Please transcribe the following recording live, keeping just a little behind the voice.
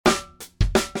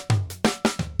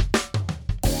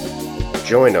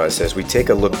Join us as we take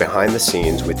a look behind the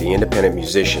scenes with the independent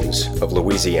musicians of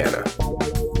Louisiana.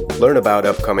 Learn about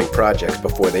upcoming projects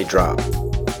before they drop.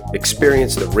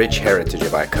 Experience the rich heritage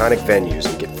of iconic venues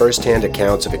and get first-hand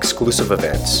accounts of exclusive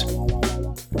events.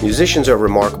 Musicians are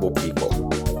remarkable people.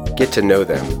 Get to know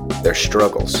them, their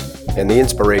struggles, and the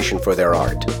inspiration for their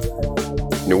art.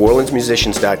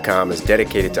 NewOrleansMusicians.com is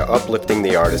dedicated to uplifting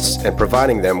the artists and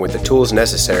providing them with the tools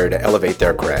necessary to elevate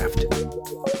their craft.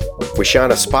 We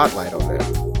shine a spotlight on them,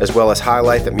 as well as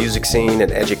highlight the music scene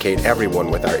and educate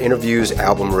everyone with our interviews,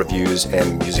 album reviews,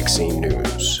 and music scene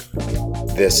news.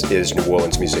 This is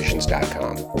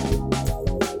NewOrleansMusicians.com.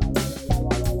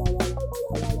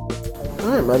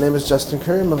 All right, my name is Justin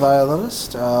Curry. I'm a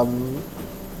violinist.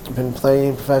 I've been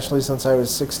playing professionally since I was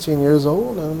 16 years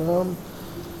old, and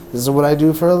this is what I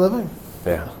do for a living.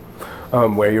 Yeah.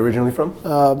 Where are you originally from?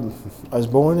 I was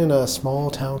born in a small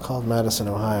town called Madison,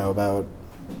 Ohio, about,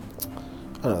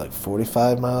 I don't know, like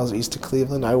 45 miles east of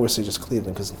Cleveland. I always say just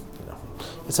Cleveland because,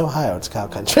 it's Ohio, it's cow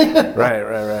country.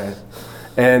 Right.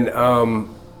 And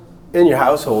in your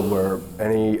household, were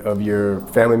any of your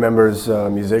family members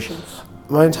musicians?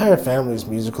 My entire family is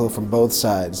musical from both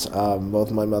sides,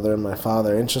 both my mother and my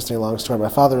father. Interesting long story. My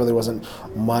father really wasn't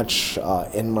much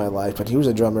in my life, but he was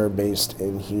a drummer based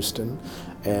in Houston,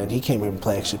 and he came here and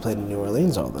actually played in New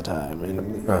Orleans all the time.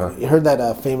 And you heard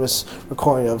that famous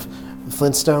recording of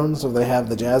Flintstones, where they have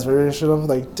the jazz version of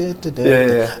like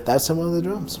Yeah. That's him on the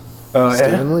drums. Oh,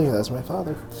 Stephen Lee, that's my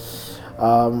father.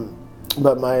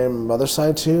 But my mother's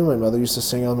side too, my mother used to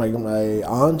sing. My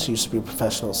aunt used to be a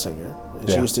professional singer. And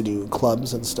she used to do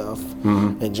clubs and stuff,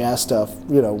 and jazz stuff,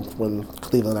 when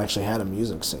Cleveland actually had a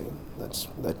music scene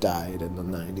that died in the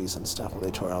 90s and stuff, when they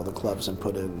tore all the clubs and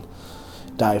put in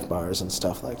dive bars and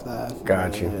stuff like that.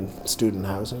 Gotcha. And student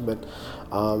housing. But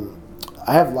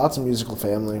I have lots of musical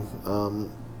family.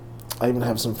 I even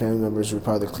have some family members who were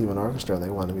part of the Cleveland Orchestra, and they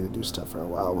wanted me to do stuff for a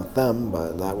while with them,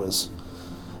 but that was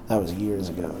years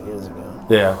ago.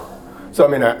 Yeah.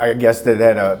 So, I guess that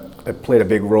it played a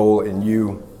big role in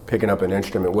you picking up an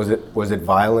instrument. Was it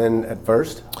violin at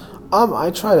first?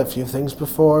 I tried a few things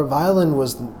before. Violin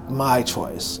was my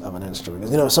choice of an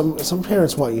instrument. Some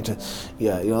parents want you to,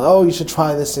 you should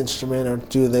try this instrument or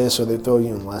do this, or they throw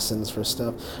you in lessons for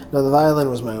stuff. No, the violin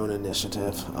was my own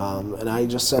initiative, and I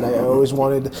just said I always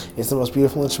wanted. It's the most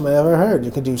beautiful instrument I ever heard.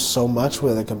 You can do so much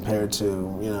with it compared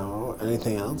to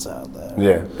anything else out there.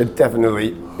 Yeah, it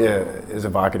definitely is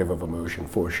evocative of emotion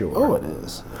for sure. Oh, it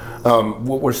is.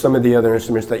 What were some of the other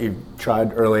instruments that you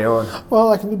tried early on?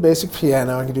 Well, I can do basic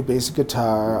piano. I can do basic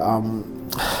guitar.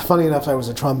 Funny enough, I was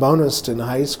a trombonist in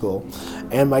high school,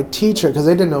 and my teacher, because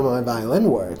they didn't know my violin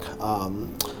work,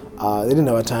 they didn't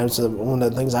know at times. So one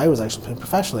of the things I was actually playing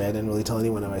professionally, I didn't really tell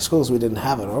anyone in my schools. We didn't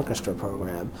have an orchestra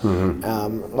program.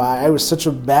 I was such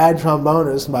a bad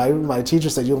trombonist. My teacher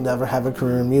said, "You'll never have a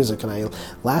career in music," and I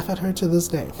laugh at her to this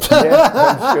day. Yeah,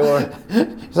 I'm sure.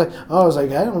 He's like, I was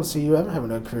like, "I don't see you ever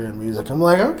having a career in music." I'm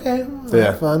like, "Okay,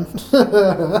 have fun."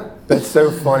 That's so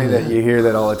funny that you hear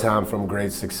that all the time from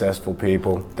great successful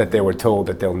people, that they were told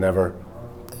that they'll never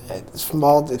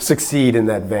succeed in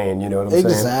that vein, you know what I'm saying?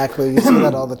 Exactly. You see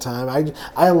that all the time.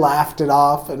 I laughed it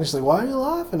off, and she's like, "Why are you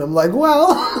laughing?" I'm like,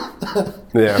 "Well,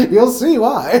 you'll see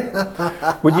why."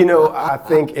 Well, I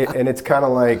think, and it's kind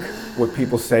of like what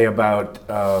people say about,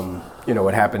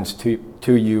 what happens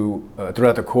to you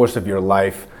throughout the course of your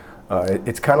life.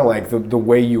 It's kind of like the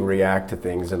way you react to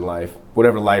things in life,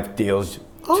 whatever life deals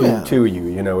to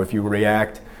you. If you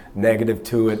react negative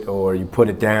to it or you put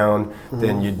it down,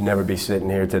 then you'd never be sitting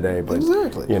here today. But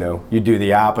exactly. You do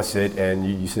the opposite and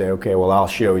you say, okay, well, I'll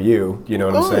show you. You know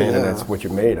what I'm saying? Yeah. And that's what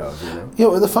you're made of.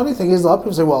 The funny thing is, a lot of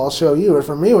people say, "Well, I'll show you." And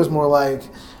for me, it was more like,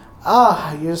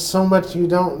 there's so much you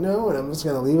don't know, and I'm just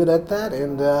going to leave it at that.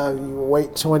 And you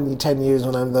wait 10 years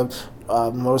when I'm the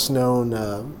most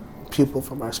known pupil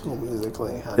from our school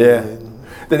musically.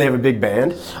 Did they have a big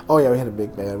band? Oh yeah, we had a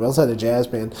big band. We also had a jazz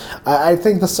band. I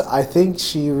think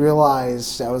she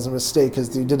realized that was a mistake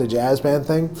because they did a jazz band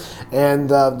thing, and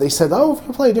they said, "Oh, if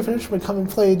you play a different instrument, come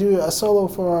and do a solo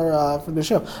for the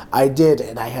show." I did,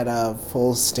 and I had a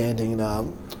full standing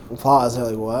applause. They're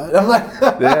like, "What?" I'm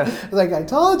like, I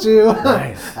told you.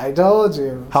 Nice. I told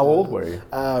you. How old were you?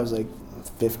 I was like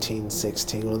 15,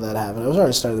 16 when that happened. I was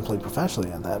already starting to play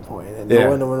professionally at that point, and no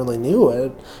one really knew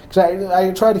it. Because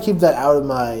I tried to keep that out of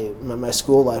my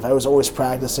school life. I was always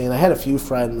practicing, and I had a few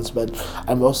friends, but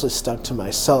I mostly stuck to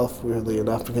myself, weirdly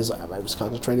enough, because I was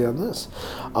concentrating on this.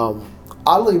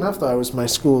 Oddly enough, though, I was my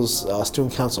school's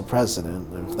student council president,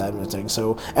 if that means anything.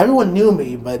 So everyone knew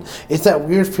me, but it's that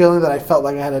weird feeling that I felt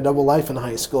like I had a double life in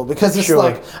high school, because it's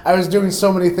like I was doing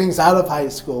so many things out of high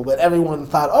school, but everyone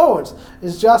thought, oh,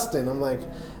 it's Justin. I'm like,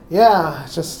 yeah,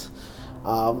 it's just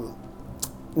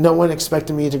no one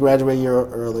expected me to graduate a year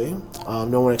early.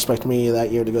 No one expected me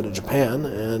that year to go to Japan,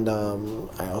 and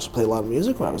I also played a lot of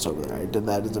music when I was over there. I did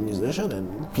that as a musician,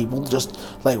 and people just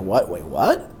like, what? Wait,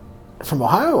 what? From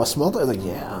Ohio, a small town? I was like,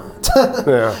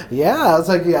 yeah. Yeah, I was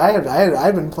like, yeah,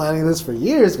 I've been planning this for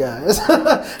years, guys.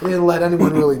 I didn't let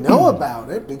anyone really know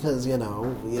about it, because, you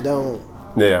don't,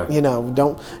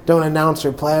 don't announce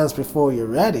your plans before you're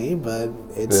ready, but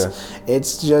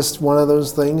it's just one of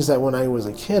those things that when I was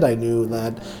a kid, I knew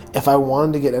that if I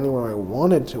wanted to get anywhere I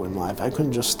wanted to in life, I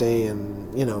couldn't just stay in,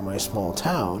 my small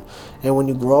town. And when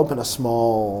you grow up in a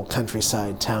small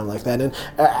countryside town like that, and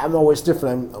I'm always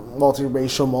different, I'm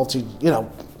multiracial,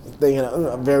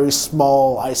 a very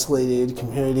small, isolated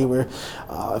community where,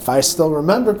 if I still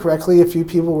remember correctly, a few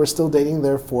people were still dating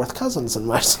their fourth cousins in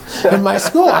my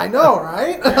school. I know,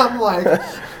 right?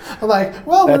 I'm like,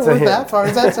 well, we're that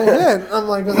far. That's a hint. I'm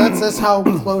like, well, that's how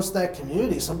close that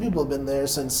community. Some people have been there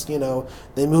since,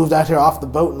 they moved out here off the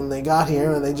boat and they got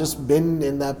here, and they just been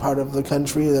in that part of the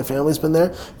country. Their family's been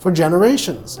there for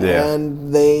generations. Yeah.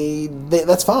 And they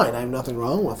that's fine. I have nothing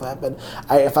wrong with that. But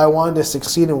if I wanted to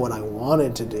succeed in what I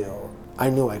wanted to do, I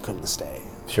knew I couldn't stay.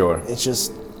 Sure. It's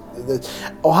just,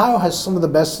 Ohio has some of the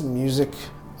best music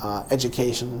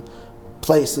education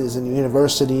places and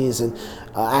universities and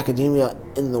academia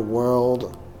in the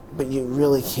world, but you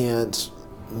really can't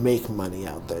make money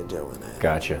out there doing it.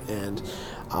 Gotcha. And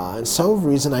some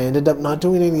reason I ended up not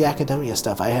doing any of the academia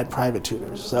stuff. I had private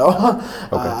tutors, so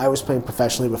I was playing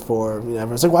professionally before.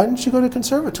 Everyone's like, "Why didn't you go to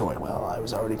conservatory?" Well, I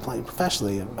was already playing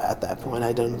professionally at that point.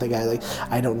 I don't think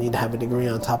I don't need to have a degree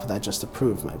on top of that just to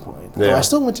prove my point. Yeah. So I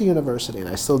still went to university, and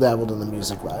I still dabbled in the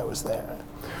music while I was there.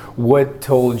 What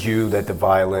told you that the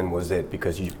violin was it?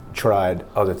 Because you tried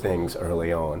other things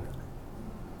early on.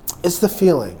 It's the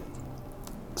feeling.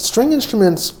 String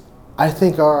instruments, I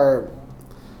think, are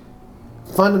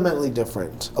fundamentally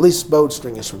different, at least bowed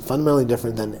string instrument, fundamentally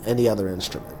different than any other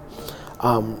instrument.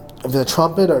 If the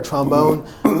trumpet or trombone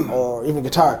or even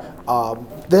guitar,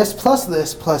 this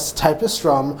plus type of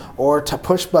strum or to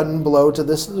push button blow to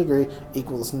this degree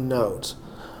equals note.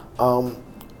 The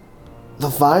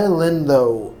violin,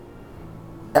 though,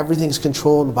 everything's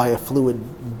controlled by a fluid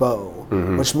bow,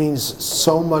 which means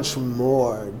so much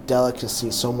more delicacy,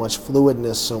 so much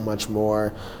fluidness, so much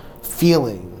more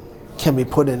feeling can be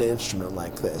put in an instrument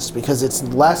like this, because it's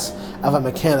less of a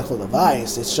mechanical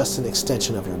device, it's just an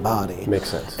extension of your body. Makes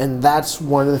sense. And that's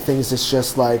one of the things that's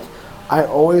just like, I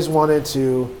always wanted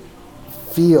to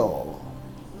feel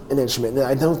an instrument. And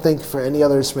I don't think for any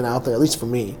other instrument out there, at least for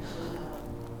me,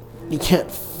 you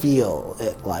can't feel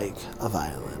it like a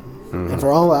violin. And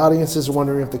for all the audiences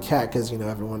wondering if the cat, because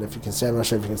everyone, if you can see, I'm not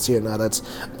sure if you can see it now, that's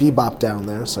bebop down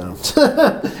there, so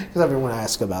because everyone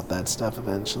asks about that stuff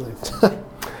eventually.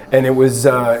 And it was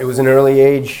an early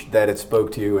age that it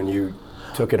spoke to you, and you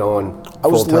took it on full-time. I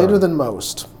was later than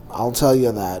most. I'll tell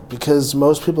you that, because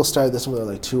most people started this when they're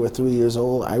like 2 or 3 years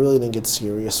old. I really didn't get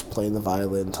serious playing the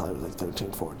violin until I was like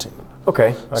 13, 14.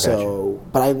 Okay, I got you.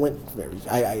 But I went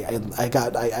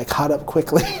I caught up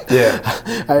quickly.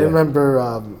 Yeah. I remember.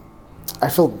 I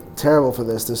feel terrible for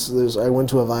this. I went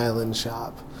to a violin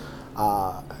shop.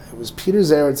 It was Peter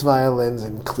Zaret's Violins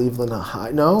in Cleveland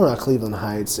Heights. No, not Cleveland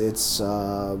Heights. It's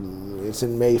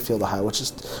in Mayfield, Ohio, which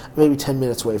is maybe 10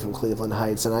 minutes away from Cleveland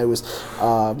Heights. And I was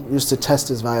used to test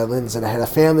his violins, and I had a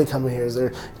family coming here.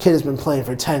 Their kid has been playing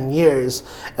for 10 years.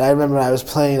 And I remember I was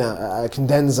playing a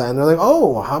cadenza, and they're like,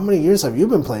 "Oh, how many years have you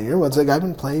been playing here?" It's like, "I've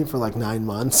been playing for like 9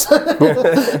 months."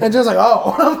 And just like,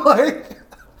 "Oh," I'm like.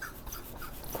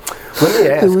 Let me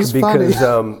ask, because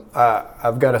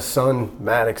I've got a son,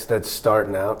 Maddox, that's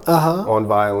starting out on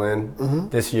violin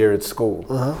this year at school.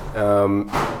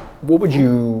 What would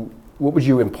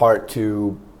you impart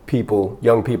to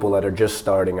young people that are just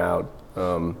starting out,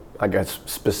 I guess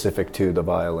specific to the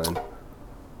violin?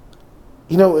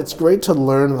 It's great to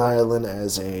learn violin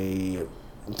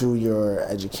through your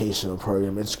educational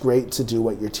program. It's great to do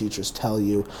what your teachers tell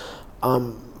you,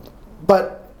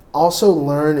 but also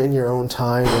learn in your own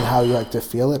time and how you like to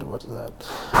feel it. What's that?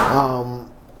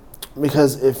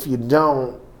 Because if you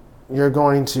don't, you're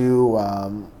going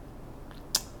to...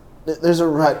 there's a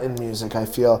rut in music, I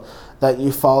feel, that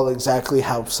you follow exactly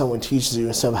how someone teaches you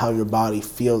instead of how your body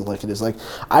feels like it is. Like,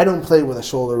 I don't play with a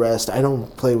shoulder rest. I don't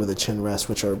play with a chin rest,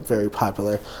 which are very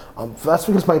popular. That's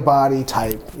because my body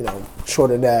type,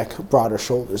 shorter neck, broader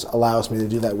shoulders, allows me to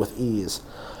do that with ease.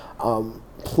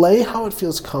 Play how it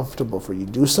feels comfortable for you.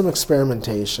 Do some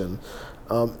experimentation.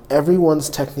 Everyone's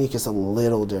technique is a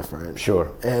little different.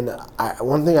 Sure. And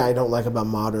one thing I don't like about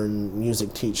modern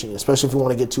music teaching, especially if you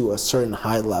want to get to a certain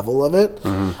high level of it,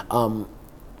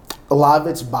 a lot of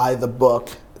it's by the book.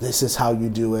 This is how you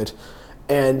do it.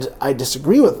 And I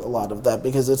disagree with a lot of that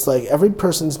because it's like every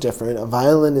person's different. A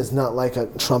violin is not like a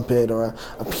trumpet or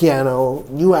a piano.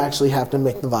 You actually have to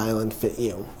make the violin fit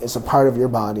you. It's a part of your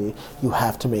body. You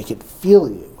have to make it feel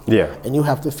you. Yeah. And you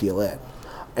have to feel it.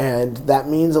 And that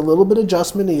means a little bit of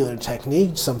adjustment to your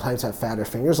technique. Sometimes have fatter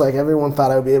fingers. Like everyone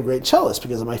thought I would be a great cellist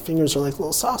because my fingers are like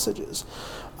little sausages.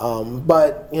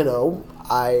 But you know,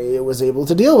 I was able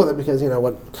to deal with it because you know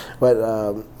what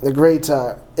the great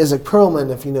Isaac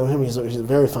Perlman, if you know him, he's a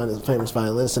very famous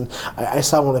violinist, and I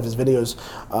saw one of his videos.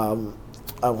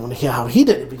 I want to hear how he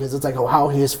did it because it's like how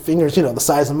his fingers, you know, the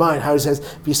size of mine, how he says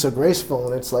be so graceful,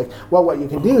 and it's like, well, what you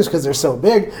can do is because they're so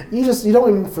big, you don't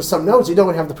even for some notes you don't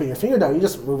even have to put your finger down, you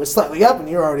just move it slightly up and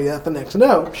you're already at the next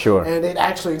note. Sure. And it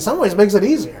actually in some ways makes it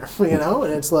easier, you know.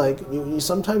 And it's like you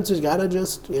sometimes just gotta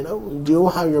just do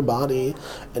how your body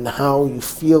and how you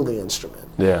feel the instrument.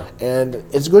 Yeah. And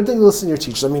it's a good thing to listen to your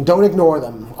teachers. I mean, don't ignore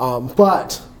them,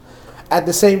 but at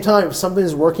the same time, if something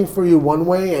is working for you one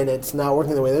way and it's not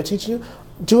working the way they're teaching you,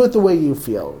 do it the way you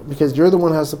feel, because you're the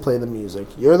one who has to play the music.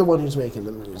 You're the one who's making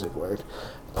the music work.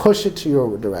 Push it to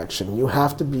your direction. You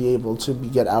have to be able to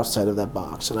get outside of that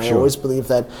box. And I always believe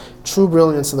that true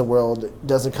brilliance in the world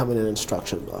doesn't come in an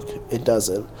instruction book. It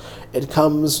doesn't. It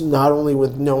comes not only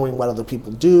with knowing what other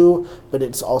people do, but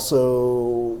it's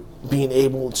also being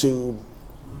able to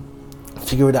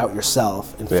figure it out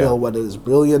yourself and feel what is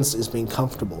brilliance is being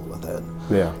comfortable with it.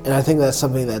 Yeah. And I think that's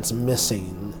something that's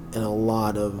missing in a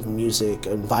lot of music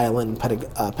and violin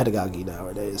pedagogy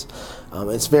nowadays.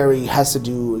 It's has to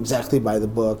do exactly by the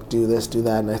book, do this, do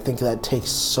that, and I think that takes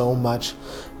so much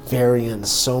variance,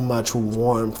 so much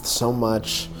warmth, so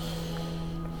much.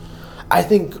 I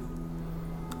think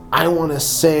I want to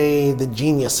say the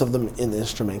genius of them in the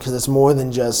instrument, because it's more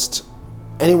than just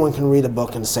anyone can read a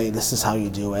book and say this is how you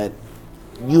do it.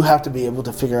 You have to be able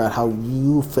to figure out how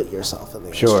you fit yourself in the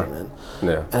instrument.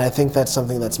 Yeah. And I think that's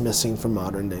something that's missing from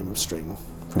modern day string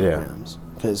programs.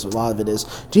 Because a lot of it is,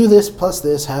 do this plus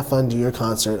this, have fun, do your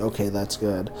concert, okay, that's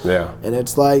good. Yeah. And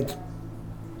it's like,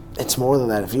 it's more than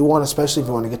that. If you want, especially if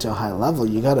you want to get to a high level,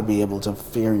 you got to be able to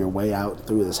figure your way out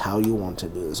through this, how you want to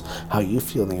do this, how you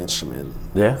feel the instrument.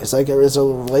 Yeah. It's like it's a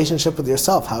relationship with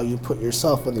yourself, how you put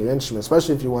yourself with your instrument,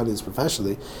 especially if you want to do this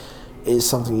professionally, is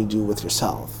something you do with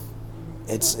yourself.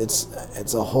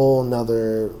 It's a whole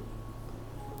nother.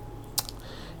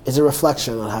 It's a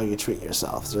reflection on how you treat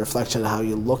yourself. It's a reflection on how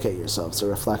you look at yourself. It's a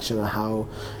reflection on how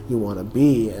you want to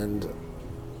be. And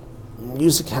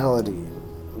musicality,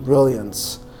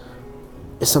 brilliance,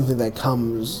 is something that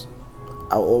comes,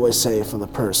 I'll always say, from the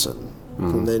person,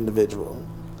 from the individual.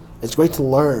 It's great to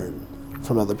learn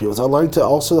from other people. So I learned to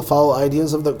also follow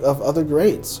ideas of other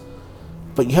greats,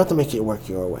 but you have to make it work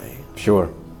your way.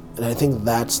 Sure. And I think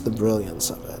that's the brilliance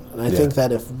of it. And I think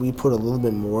that if we put a little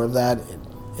bit more of that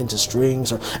into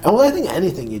strings, I think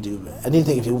anything you do,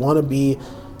 if you want to be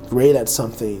great at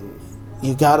something,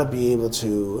 you got to be able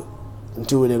to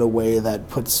do it in a way that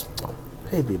puts,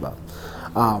 hey Bebop,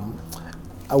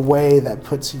 a way that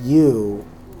puts you,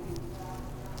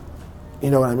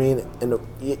 you know what I mean? And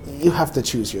you have to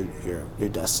choose your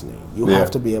destiny. You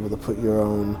have to be able to put your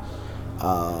own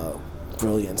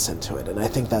brilliance into it, and I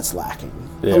think that's lacking.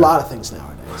 A lot of things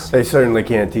nowadays. They certainly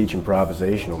can't teach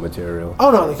improvisational material.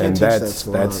 Oh no, they can't teach that.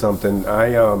 And that's something I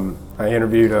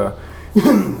interviewed a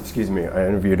I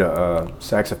interviewed a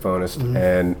saxophonist,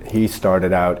 and he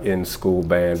started out in school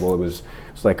band. Well, it was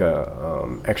like a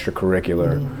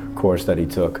extracurricular course that he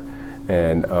took,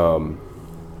 and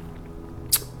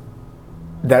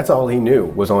that's all he knew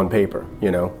was on paper,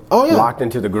 locked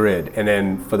into the grid. And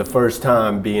then for the first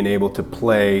time being able to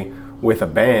play with a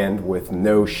band with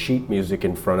no sheet music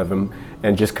in front of him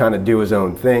and just kind of do his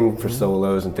own thing for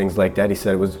solos and things like that, he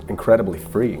said it was incredibly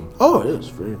freeing. Oh, it is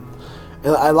freeing.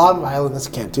 And a lot of violinists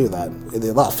can't do that.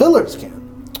 A lot of fillers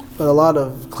can. But a lot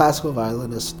of classical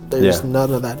violinists, there's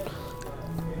none of that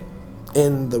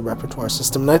in the repertoire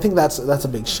system. And I think that's a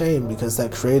big shame, because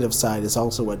that creative side is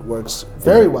also what works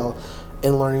very well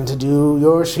in learning to do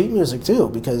your sheet music too,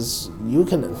 because you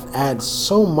can add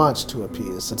so much to a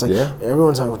piece. It's like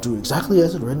everyone's like, do exactly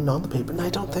as it's written on the paper, and I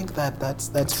don't think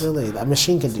that's really, a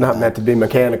machine can do that. It's not meant to be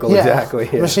mechanical, exactly.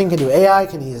 A machine can do, AI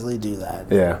can easily do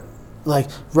that. Yeah. Like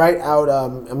write out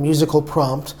a musical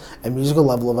prompt, a musical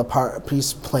level of a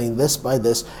piece playing this by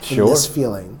this, in this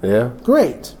feeling. Yeah.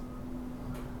 Great.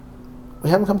 We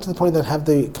haven't come to the point that have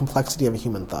the complexity of a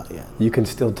human thought yet. You can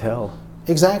still tell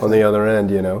Exactly. on the other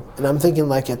end, you know. And I'm thinking,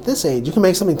 like, at this age, you can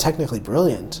make something technically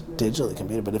brilliant, digitally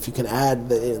computed, but if you can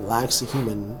add it lacks the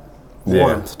human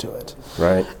warmth to it.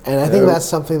 Right. And I think that's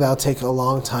something that'll take a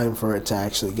long time for it to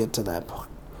actually get to that point.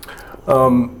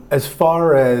 As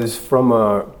far as from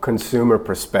a consumer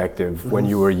perspective, when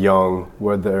you were young,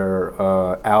 were there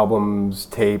albums,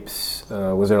 tapes?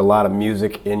 Was there a lot of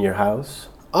music in your house?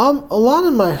 A lot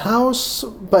in my house,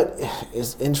 but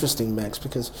it's interesting mix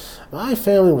because my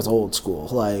family was old school.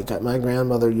 Like my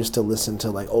grandmother used to listen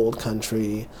to like old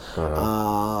country.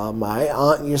 My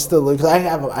aunt used to look.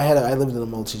 I lived in a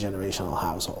multi-generational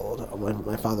household.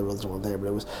 My father wasn't one there, but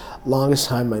it was longest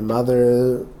time my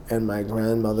mother and my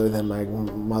grandmother, then my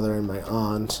mother and my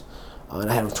aunt, and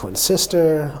I had a twin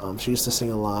sister. She used to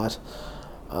sing a lot.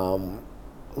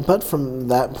 But from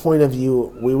that point of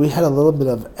view, we had a little bit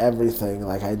of everything.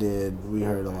 Like I did, we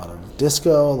heard a lot of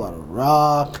disco, a lot of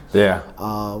rock, a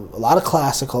lot of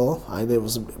classical. I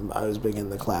was big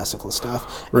into classical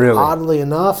stuff. Really? And oddly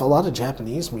enough, a lot of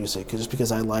Japanese music, just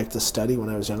because I liked to study when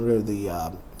I was younger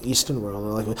the Eastern world.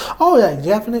 And like, oh yeah,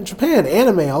 Japan, Japan,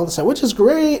 anime, all this stuff, which is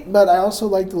great. But I also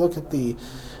like to look at the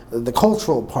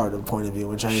cultural part of point of view,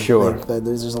 which I think that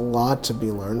there's a lot to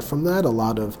be learned from that, a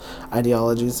lot of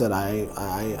ideologies that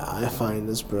I find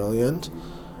is brilliant.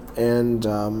 And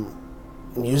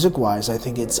music-wise, I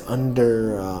think it's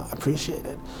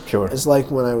appreciated. Sure. It's like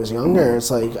when I was younger,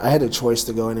 it's like I had a choice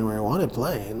to go anywhere I wanted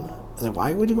playing. It's like,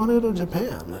 why would you want to go to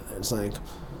Japan? It's like,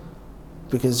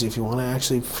 because if you want to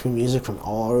actually play music from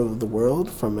all over the world,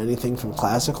 from anything from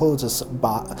classical to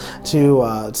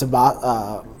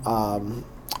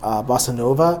bossa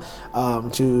nova,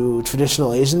 to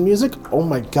traditional Asian music, oh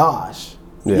my gosh.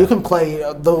 Yeah. You can play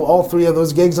all three of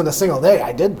those gigs on a single day.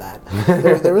 I did that.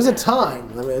 There was a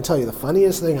time, let me tell you, the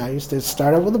funniest thing, I used to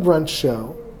start out with a brunch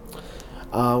show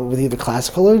with either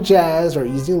classical or jazz or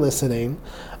easy listening.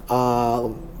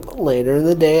 Later in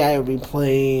the day, I would be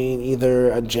playing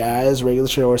either a jazz regular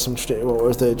show or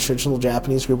the traditional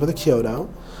Japanese group with a Kyoto.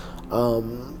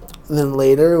 Then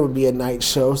later it would be a night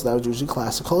show, so that was usually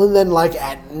classical. And then like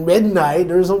at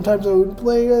midnight, or sometimes I would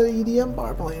play an EDM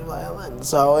bar playing violin.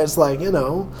 So it's like, you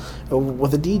know,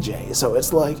 with a DJ. So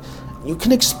it's like, you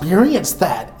can experience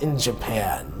that in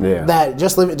Japan. Yeah. That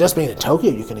just being in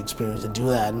Tokyo, you can experience and do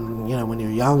that. And you know, when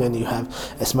you're young and you have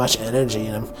as much energy,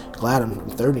 and I'm glad I'm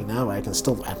 30 now, I'm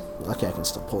lucky I can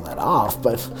still pull that off.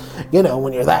 But you know,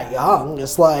 when you're that young,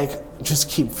 it's like, just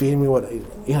keep feeding me all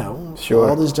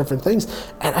these different things.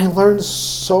 And I learned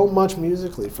so much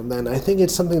musically from that. And I think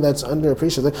it's something that's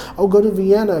underappreciated. Like, oh, go to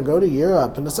Vienna, go to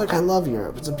Europe. And it's like, I love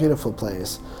Europe. It's a beautiful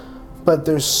place. But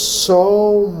there's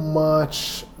so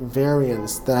much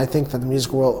variance that I think that the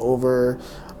music world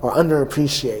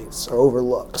underappreciates or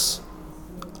overlooks.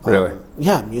 Really?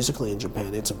 Yeah, musically in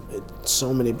Japan, it's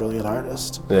so many brilliant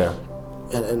artists. Yeah.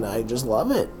 And I just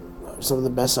love it. Some of the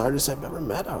best artists I've ever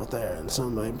met out there, and some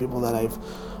of my people that I've,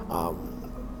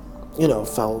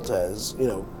 felt as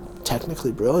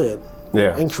technically brilliant,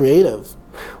 and creative.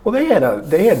 Well, they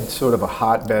had sort of a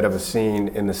hotbed of a scene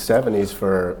in the '70s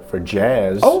for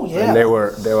jazz. Oh yeah, and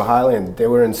they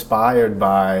were inspired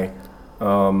by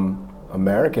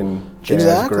American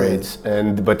jazz greats,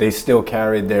 but they still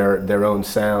carried their own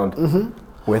sound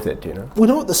with it. You know. We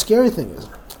know what the scary thing is,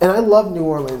 and I love New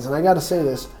Orleans, and I got to say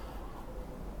this.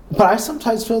 But I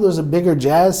sometimes feel there's a bigger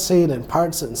jazz scene and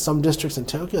parts in some districts in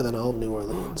Tokyo than all of New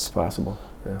Orleans. It's possible,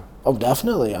 yeah. Oh,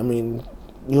 definitely. I mean,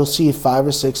 you'll see 5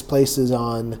 or 6 places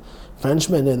on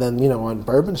Frenchman, and then, on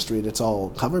Bourbon Street, it's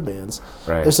all cover bands.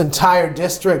 Right. There's entire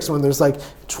districts when there's like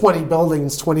 20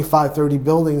 buildings, 25, 30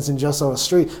 buildings in just on a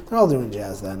street. They're all doing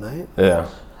jazz that night. Yeah.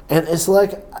 And it's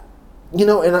like, and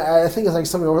I think it's like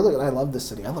something overlooked. I love this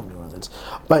city. I love New Orleans.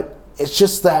 But it's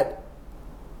just that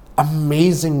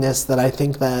amazingness that I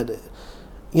think that,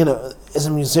 as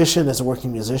a musician, as a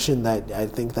working musician, that I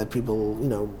think that people,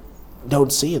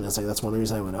 don't see. And it's like, that's one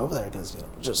reason I went over there, because,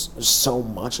 just there's so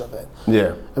much of it.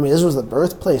 Yeah. I mean, this was the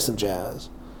birthplace of jazz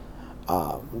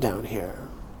down here.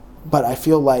 But I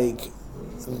feel like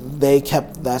they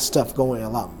kept that stuff going a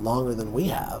lot longer than we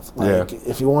have. Like,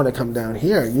 if you want to come down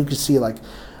here, you could see, like,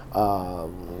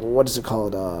 what is it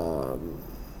called?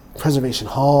 Preservation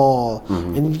Hall,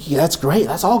 and that's great.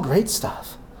 That's all great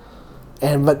stuff.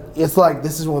 But it's like,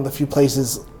 this is one of the few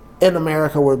places in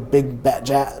America where big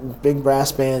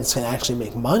brass bands can actually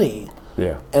make money.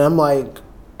 Yeah. And I'm like,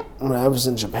 when I was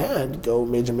in Japan, go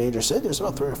major cities, there's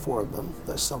about 3 or 4 of them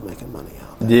that's still making money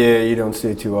out there. Yeah, you don't see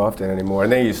it too often anymore.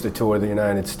 And they used to tour the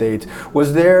United States.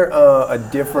 Was there a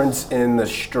difference in the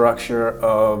structure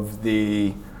of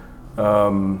the,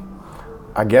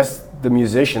 I guess, the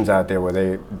musicians out there? Were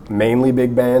they mainly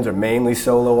big bands or mainly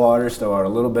solo artists or a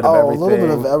little bit of everything? A little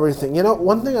bit of everything. You know,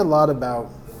 one thing I learned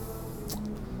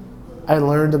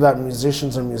about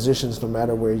musicians are musicians no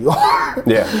matter where you are.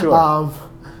 Yeah, sure.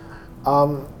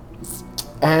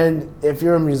 And if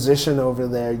you're a musician over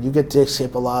there, you get to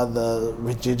escape a lot of the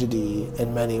rigidity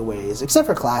in many ways, except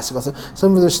for classical.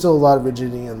 Some of there's still a lot of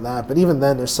rigidity in that, but even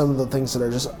then, there's some of the things that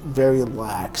are just very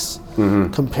lax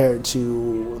compared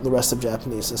to the rest of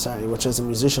Japanese society, which as a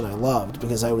musician I loved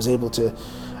because I was able to,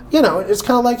 you know, it's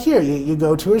kind of like here. You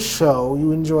go to a show,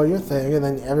 you enjoy your thing, and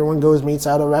then everyone meets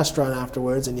out at a restaurant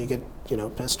afterwards, and you get, you know,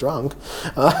 pissed drunk,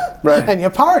 right. And you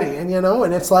party, and you know,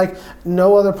 and it's like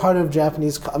no other part of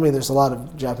Japanese. I mean, there's a lot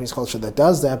of Japanese culture that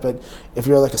does that, but if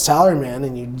you're like a salaryman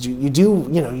and you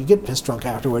get pissed drunk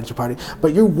afterwards, you party,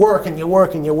 but you work and you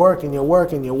work and you work and you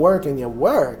work and you work and you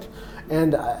work,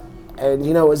 and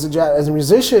you know, as a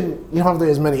musician, you don't have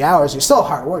as many hours. You're still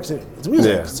hard work. It's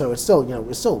music, yeah. So it's still, you know,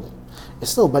 it's still,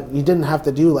 but you didn't have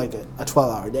to do like a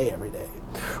 12-hour day every day.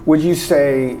 Would you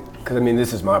say, because I mean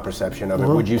this is my perception of it,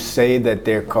 would you say that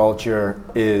their culture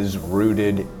is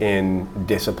rooted in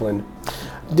discipline?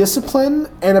 Discipline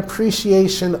and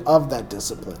appreciation of that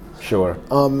discipline. Sure.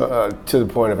 To the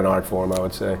point of an art form, I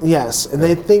would say. Yes, and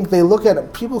they look at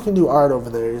it, people can do art over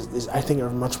there, I think are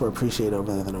much more appreciated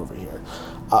over there than over here.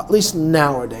 At least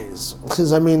nowadays.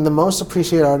 Because I mean, the most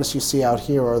appreciated artists you see out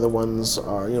here are the ones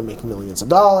making millions of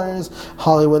dollars,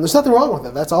 Hollywood. There's nothing wrong with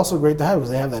it. That's also great to have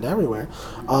because they have that everywhere.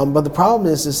 But the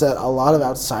problem is that a lot of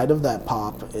outside of that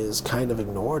pop is kind of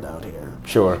ignored out here.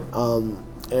 Sure.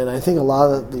 And I think a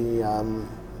lot of the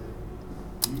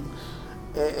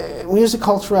music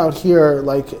culture out here,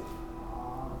 like,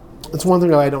 it's one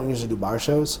thing I don't usually do bar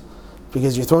shows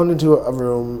because you're thrown into a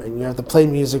room and you have to play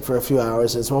music for a few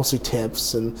hours and it's mostly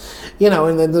tips and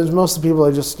and then there's most of the people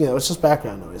are just it's just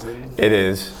background noise. It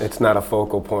is. It's not a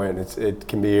focal point. It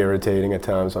can be irritating at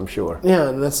times, I'm sure. Yeah,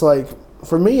 and it's like,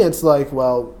 for me it's like,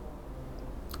 well,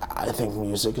 I think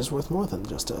music is worth more than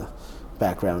just a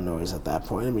background noise at that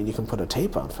point. I mean, you can put a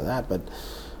tape on for that, but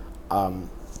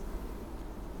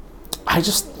I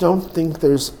just don't think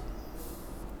there's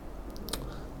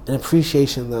an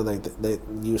appreciation though like they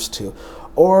used to,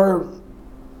 or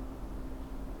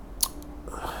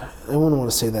I wouldn't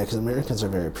want to say that because Americans are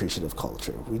very appreciative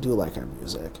culture. We do like our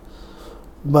music,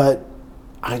 but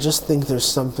I just think there's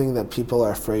something that people are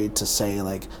afraid to say,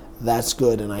 like, that's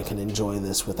good and I can enjoy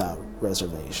this without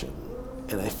reservation.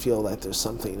 And I feel like there's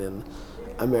something in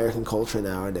American culture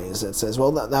nowadays that says,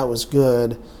 well, that was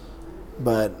good,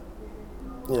 but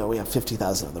we have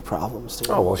 50,000 other problems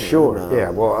to Oh, well, sure. Yeah,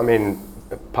 well, I mean,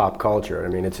 pop culture, I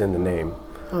mean, it's in the name.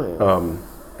 Oh,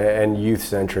 yeah. And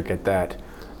youth-centric at that.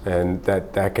 And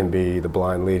that can be the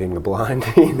blind leading the blind,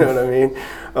 you know what I mean?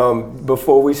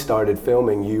 Before we started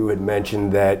filming, you had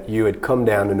mentioned that you had come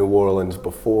down to New Orleans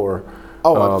before.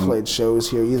 Oh, I've played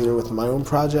shows here, either with my own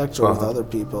project or with other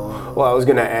people. Well, I was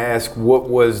going to ask, what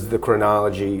was the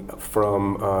chronology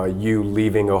from you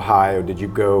leaving Ohio? Did you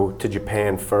go to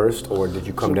Japan first, or did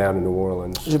you come down to New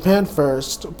Orleans? Japan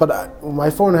first, but my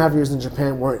 4.5 years in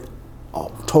Japan weren't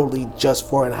totally just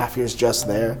 4.5 years just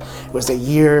there. It was a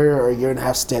year or a year and a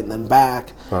half stint and then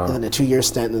back, and then a 2-year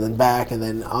stint and then back, and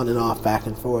then on and off, back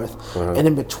and forth. And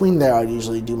in between there, I'd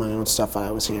usually do my own stuff when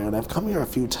I was here. And I've come here a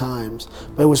few times,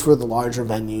 but it was for the larger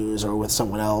venues or with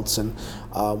someone else. And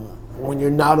when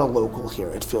you're not a local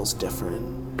here, it feels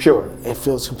different. Sure. It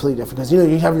feels completely different because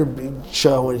you have your big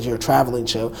show and you're a traveling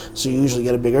show, so you usually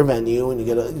get a bigger venue and you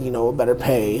get a better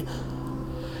pay.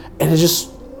 And it just,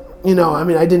 I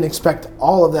mean, I didn't expect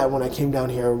all of that when I came down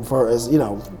here as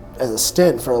a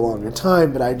stint for a longer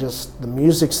time, but the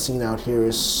music scene out here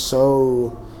is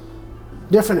so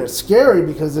different. It's scary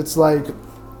because it's like,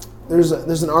 there's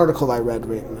an article I read,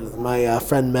 my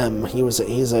friend Mem, he's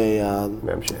a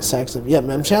Mem Sham. saxophone, yeah,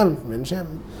 Mem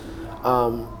Sham.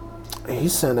 He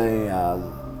sent a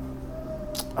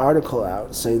article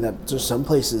out saying that there's some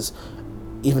places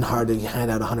even hard to hand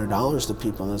out $100 to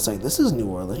people, and it's like, this is New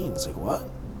Orleans. It's like, what?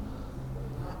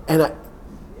 And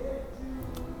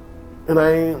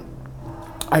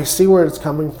I see where it's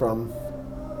coming from,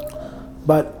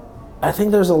 but I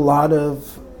think there's a lot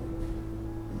of,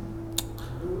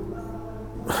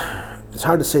 it's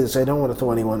hard to say this, I don't want to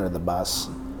throw anyone under the bus,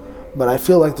 but I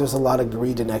feel like there's a lot of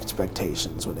greed and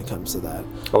expectations when it comes to that.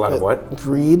 A lot of what?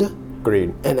 Greed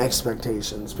and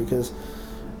expectations, because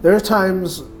there are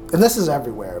times, and this is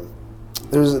everywhere,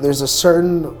 there's a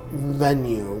certain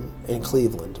venue in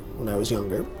Cleveland when I was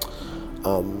younger.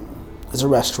 As a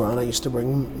restaurant, I used to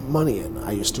bring money in.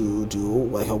 I used to do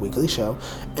like a weekly show,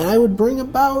 and I would bring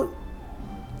about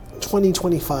 20,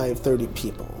 25, 30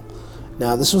 people.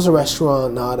 Now, this was a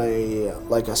restaurant, not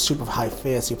a super high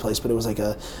fancy place, but it was like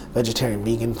a vegetarian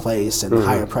vegan place and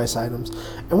higher price items.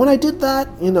 And when I did that,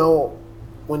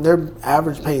 when they're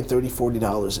average paying $30,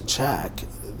 $40 a check,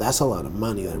 that's a lot of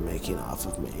money they're making off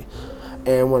of me.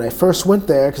 And when I first went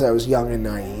there, because I was young and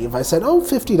naive, I said,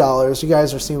 $50. You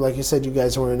guys seem like you said you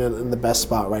guys were in the best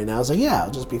spot right now. I was like, yeah,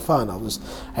 it'll just be fun.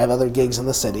 I have other gigs in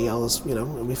the city.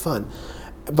 It'll be fun.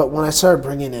 But when I started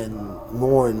bringing in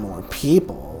more and more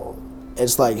people,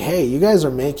 it's like, hey, you guys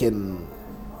are making,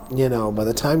 by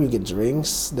the time you get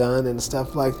drinks done and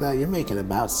stuff like that, you're making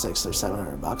about $600 or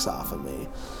 $700 off of me.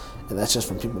 And that's just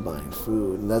from people buying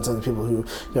food. And that's other people who,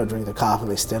 drink the coffee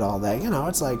and they sit all day.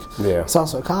 It's like, it's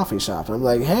also a coffee shop. And I'm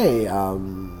like, hey,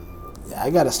 I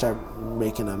got to start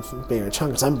making a bigger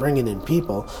chunk because I'm bringing in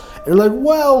people. And they're like,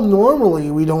 well,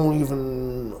 normally we don't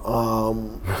even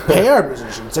pay our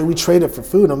musicians. So we trade it for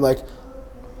food. I'm like,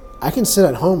 I can sit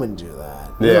at home and do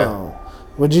that. Yeah.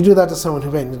 Would you do that to someone who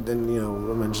paid? And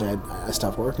eventually I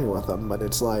stopped working with them. But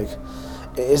it's like,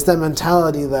 it's that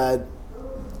mentality that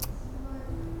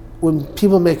when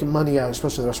people make money out,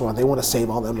 especially the restaurant, they want to save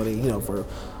all that money, for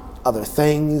other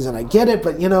things. And I get it,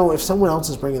 but if someone else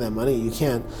is bringing that money, you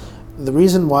can't. The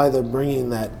reason why they're bringing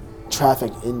that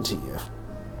traffic into you,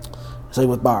 it's like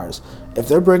with bars. If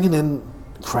they're bringing in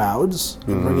crowds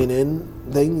and bringing in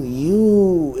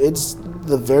things, it's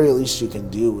the very least you can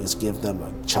do is give them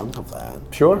a chunk of that.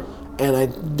 Sure. And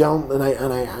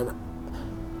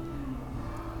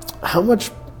how much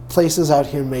places out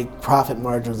here make profit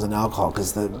margins in alcohol,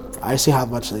 because I see how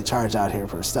much they charge out here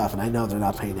for stuff, and I know they're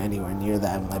not paying anywhere near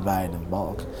that when they buy it in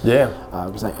bulk. Yeah.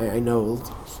 Because I know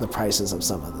the prices of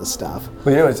some of this stuff.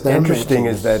 Well, what's interesting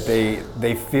is that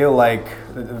they feel like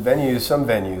some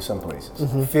venues, some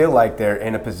places, feel like they're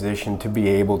in a position to be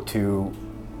able to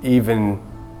even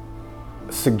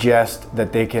suggest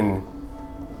that they can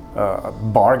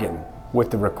bargain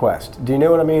with the request. Do you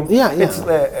know what I mean? Yeah.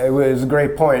 It was a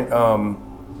great point.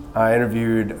 I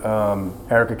interviewed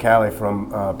Erica Callie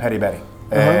from Petty Betty,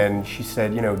 and she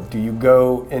said, do you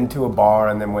go into a bar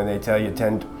and then when they tell you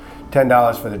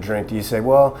 $10 for the drink, do you say,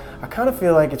 well, I kind of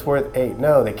feel like it's worth $8?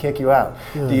 No, they kick you out.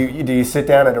 Yeah. Do you sit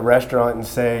down at a restaurant and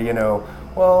say,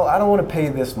 well, I don't want to pay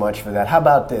this much for that. How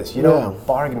about this? You don't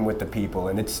bargain with the people,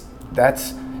 and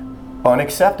that's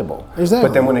unacceptable. Exactly.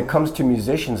 But then when it comes to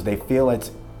musicians, they feel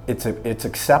it's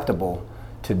acceptable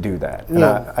to do that. And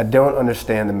I don't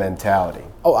understand the mentality.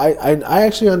 Oh, I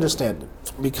actually understand it,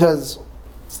 because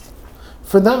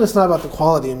for them it's not about the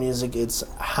quality of music, it's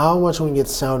how much we can get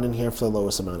sound in here for the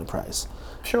lowest amount of price.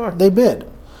 Sure. They bid.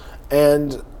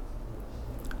 And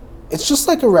it's just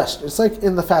like a restaurant. It's like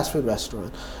in the fast food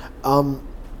restaurant.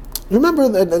 Remember,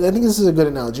 I think this is a good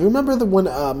analogy. Remember when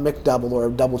McDouble or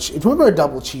a double remember a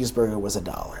double cheeseburger was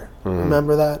 $1?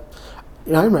 Remember that?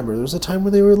 I remember there was a time where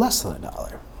they were less than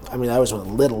 $1. I mean, I was a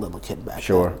little kid back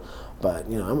then. But,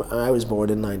 I was born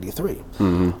in 93.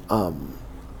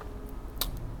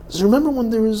 So remember when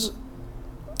there was...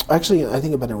 Actually, I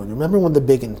think a better one. Remember when the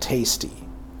Big and Tasty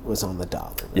was on the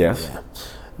dollar? Yes. Yeah.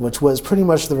 Which was pretty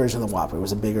much the version of the Whopper. It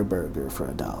was a bigger burger for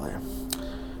 $1.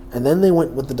 And then they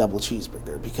went with the double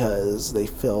cheeseburger because they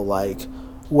feel like,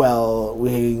 well,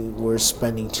 we're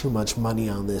spending too much money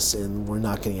on this and we're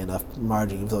not getting enough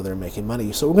margin even though they're making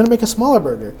money. So we're going to make a smaller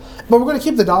burger. But we're going to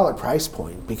keep the dollar price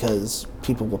point because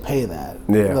people will pay that.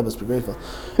 Yeah. That must be grateful.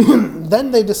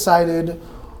 Then they decided,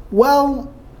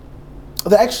 well,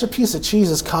 the extra piece of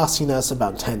cheese is costing us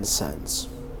about 10 cents.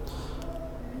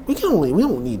 We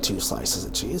don't need 2 slices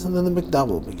of cheese. And then the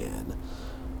McDouble began.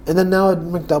 And then now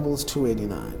McDouble is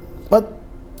 $2.89. But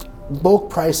bulk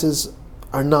prices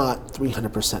are not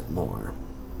 300% more.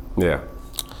 Yeah.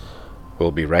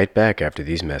 We'll be right back after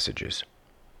these messages.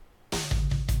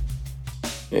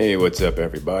 Hey, what's up,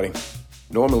 everybody?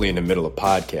 Normally in the middle of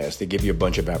podcasts, they give you a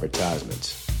bunch of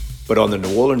advertisements. But on the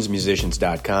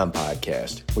NewOrleansMusicians.com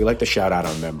podcast, we like to shout out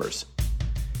our members.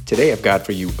 Today I've got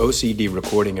for you OCD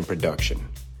Recording and Production.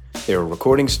 They're a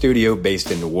recording studio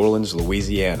based in New Orleans,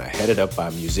 Louisiana, headed up by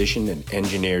musician and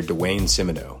engineer Dwayne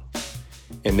Simino.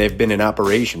 And they've been in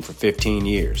operation for 15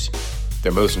 years.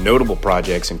 Their most notable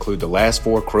projects include the last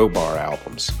 4 Crowbar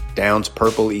albums, Down's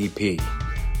Purple EP,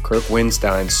 Kirk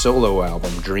Winstein's solo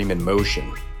album Dream in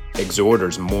Motion,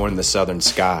 Exhorter's Mourn the Southern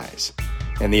Skies,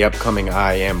 and the upcoming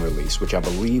I Am release, which I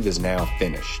believe is now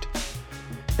finished.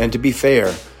 And to be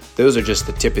fair, those are just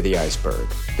the tip of the iceberg.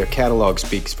 Their catalog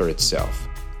speaks for itself.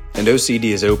 And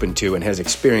OCD is open to and has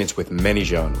experience with many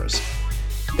genres.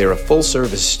 They're a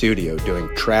full-service studio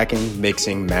doing tracking,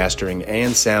 mixing, mastering,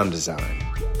 and sound design.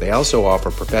 They also offer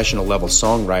professional-level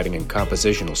songwriting and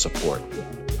compositional support.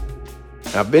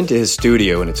 I've been to his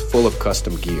studio and it's full of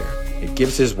custom gear. It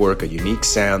gives his work a unique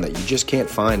sound that you just can't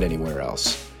find anywhere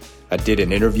else. I did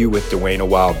an interview with Dwayne a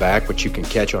while back, which you can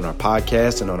catch on our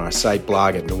podcast and on our site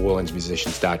blog at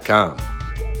nuorleansmusicians.com.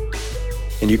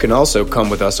 And you can also come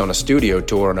with us on a studio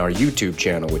tour on our YouTube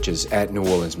channel, which is at New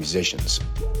Orleans Musicians.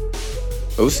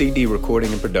 OCD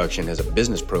Recording and Production has a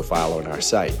business profile on our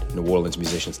site,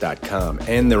 nuorleansmusicians.com,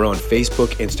 and they're on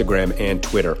Facebook, Instagram, and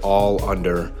Twitter, all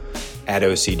under at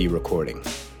OCD Recording.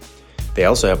 They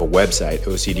also have a website,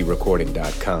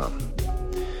 ocdrecording.com.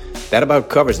 That about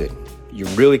covers it. You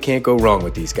really can't go wrong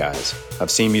with these guys.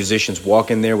 I've seen musicians walk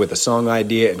in there with a song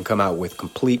idea and come out with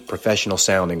complete professional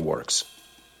sounding works.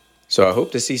 So I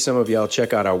hope to see some of y'all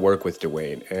check out our work with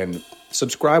Dwayne, and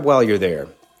subscribe while you're there.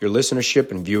 Your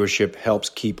listenership and viewership helps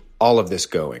keep all of this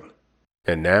going.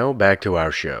 And now back to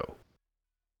our show.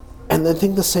 And I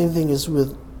think the same thing is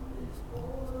with,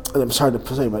 and I'm sorry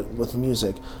to say, but with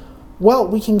music. Well,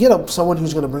 we can get someone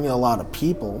who's going to bring in a lot of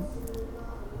people,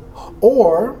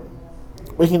 or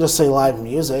we can just say live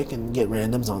music and get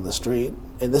randoms on the street.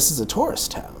 And this is a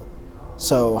tourist town,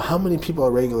 so how many people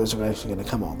are regulars are actually going to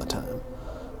come all the time?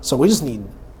 So we just need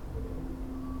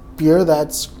beer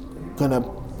that's going to,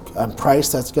 a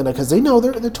price that's going to, because they know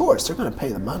they're tourists, they're going to pay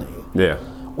the money. Yeah.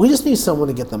 We just need someone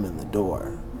to get them in the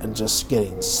door and just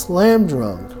getting slam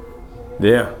drunk.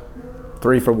 Yeah.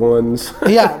 3 for ones.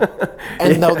 Yeah.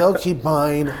 And they'll keep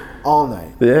buying all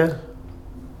night. Yeah.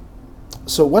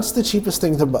 So what's the cheapest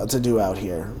thing to do out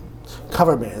here?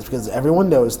 Cover bands, because everyone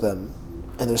knows them,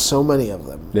 and there's so many of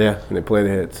them. Yeah, and they play the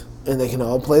hits. And they can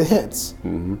all play the hits.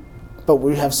 Mm-hmm. But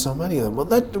we have so many of them.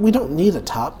 Well, we don't need a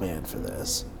top band for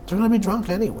this. They're going to be drunk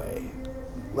anyway.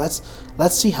 Let's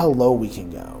see how low we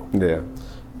can go. Yeah.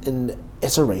 And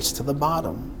it's a race to the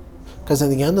bottom. Because at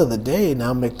the end of the day,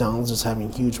 now McDonald's is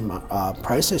having huge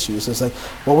price issues. It's like,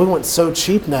 well, we went so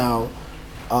cheap now,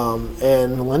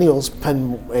 and millennials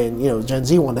and Gen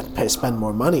Z want to spend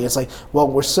more money. It's like, well,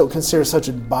 we're so considered such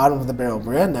a bottom of the barrel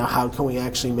brand now. How can we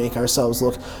actually make ourselves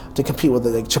look to compete with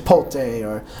like Chipotle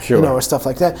or Sure. or stuff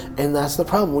like that? And that's the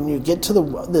problem when you get to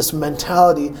this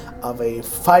mentality of a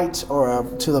fight or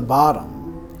to the bottom.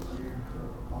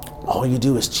 All you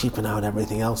do is cheapen out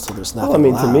everything else till there's nothing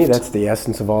left. To me, that's the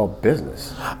essence of all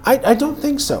business. I don't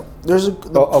think so. There's a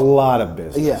lot of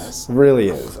business. Yes. Really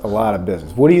is. A lot of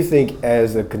business. What do you think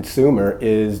as a consumer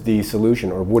is the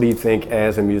solution, or what do you think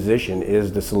as a musician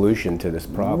is the solution to this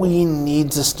problem? We need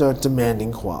to start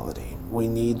demanding quality. We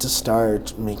need to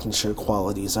start making sure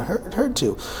quality is adhered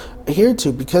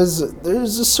to, because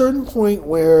there's a certain point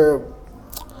where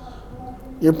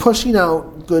you're pushing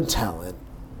out good talent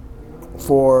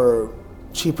for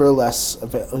cheaper,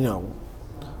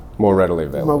 More readily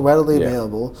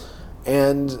available.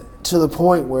 And to the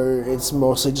point where it's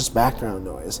mostly just background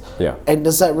noise. Yeah. And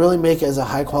does that really make it as a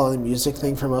high quality music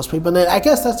thing for most people? And I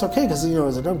guess that's okay because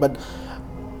as a drug. But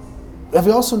have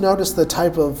you also noticed the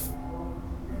type of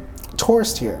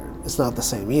tourist here is not the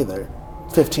same either?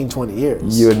 15, 20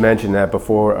 years. You had mentioned that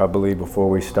before, I believe, before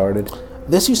we started.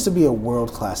 This used to be a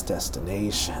world-class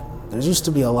destination. There used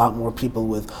to be a lot more people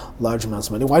with large amounts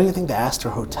of money. Why do you think the Astor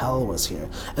Hotel was here?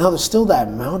 And now there's still that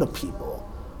amount of people.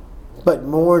 But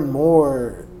more and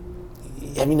more,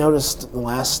 have you noticed in the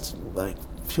last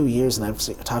few years, and I've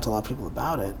talked to a lot of people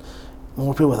about it,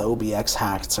 more people with OBX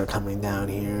hats are coming down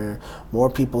here. More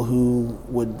people who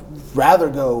would rather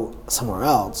go somewhere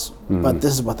else, but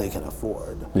this is what they can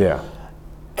afford. Yeah.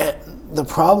 And the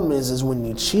problem is when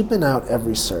you cheapen out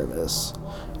every service,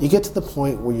 you get to the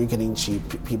point where you're getting cheap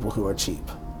people who are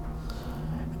cheap.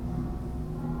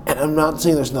 And I'm not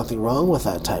saying there's nothing wrong with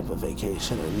that type of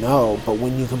vacation, or no, but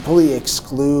when you completely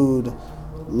exclude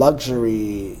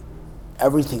luxury,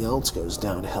 everything else goes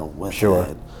downhill with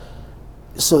it.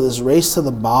 So this race to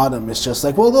the bottom is just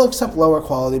like, well, they'll accept lower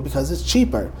quality because it's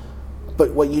cheaper.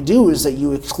 But what you do is that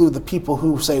you exclude the people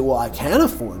who say, well, I can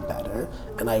afford better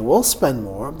and I will spend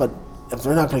more, but if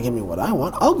they're not going to give me what I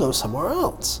want, I'll go somewhere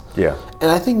else. Yeah.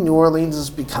 And I think New Orleans is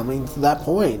becoming to that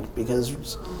point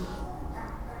because,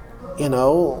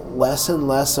 less and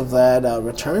less of that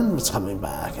return is coming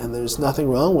back. And there's nothing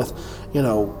wrong with,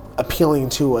 appealing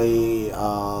to a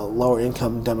lower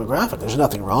income demographic. There's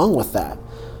nothing wrong with that.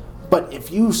 But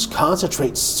if you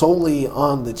concentrate solely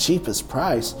on the cheapest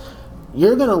price,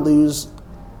 you're going to lose,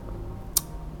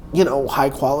 high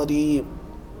quality,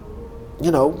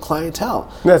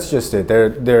 clientele. That's just it.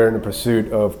 They're in the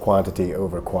pursuit of quantity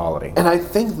over quality. And I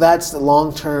think that's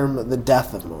the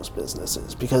death of most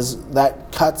businesses, because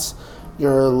that cuts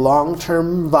your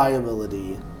long-term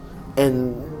viability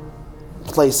in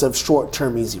place of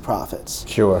short-term easy profits.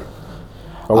 Sure.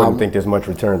 I wouldn't think there's much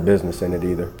return business in it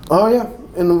either. Oh yeah,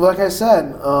 and like I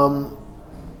said,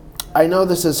 I know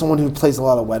this is someone who plays a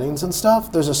lot of weddings and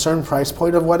stuff. There's a certain price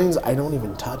point of weddings I don't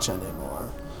even touch anymore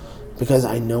because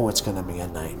I know it's going to be a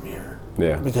nightmare.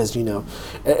 Yeah. Because,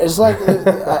 it's like,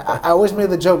 I always made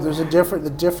the joke, there's the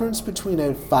difference between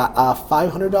a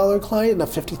 $500 client and a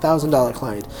 $50,000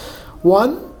 client.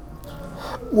 One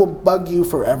will bug you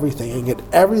for everything and get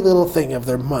every little thing of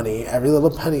their money, every little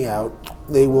penny out.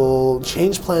 They will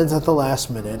change plans at the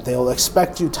last minute. They will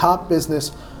expect you top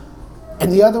business.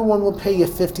 And the other one will pay you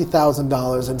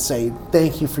 $50,000 and say,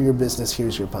 thank you for your business,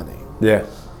 here's your money. Yeah.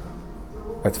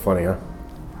 That's funny, huh?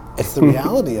 It's the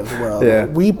reality of the world. Yeah.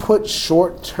 We put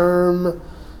short-term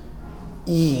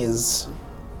ease.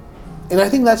 And I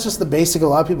think that's just the basic a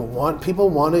lot of people want. People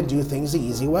want to do things the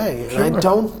easy way. And I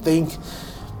don't think...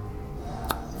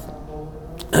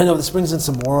 I know this brings in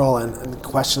some moral and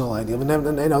questionable idea, but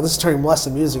I know this is turning less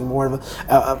than music, more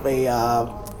of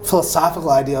a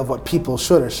philosophical idea of what people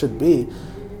should or should be.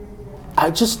 I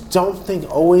just don't think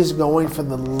always going for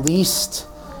the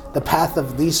path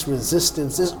of least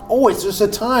resistance there's a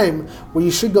time where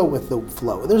you should go with the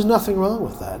flow. There's nothing wrong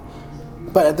with that.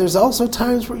 But there's also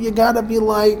times where you gotta be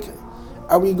like,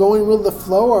 are we going with the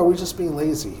flow or are we just being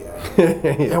lazy here?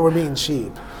 And we're being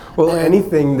cheap. Well,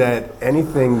 anything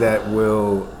that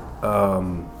will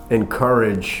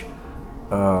encourage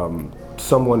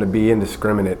someone to be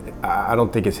indiscriminate, I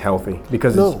don't think it's healthy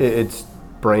because it's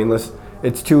brainless.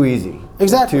 It's too easy.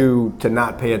 Exactly. To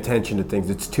not pay attention to things.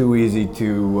 It's too easy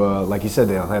to, like you said,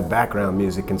 they'll have background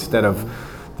music instead of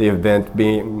the event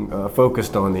being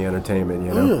focused on the entertainment,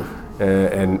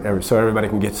 and so everybody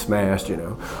can get smashed,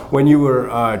 When you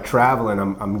were traveling,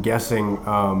 I'm guessing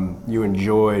you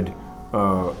enjoyed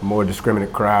more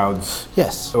discriminate crowds.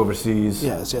 Yes. Overseas.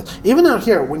 Yes. Even out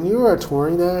here, when you're a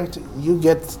touring act, you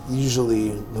get usually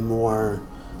the more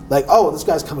like, oh, this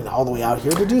guy's coming all the way out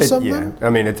here to do something. Yeah, I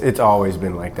mean, it's always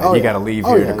been like that. You got to leave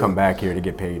here to come back here to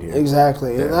get paid here.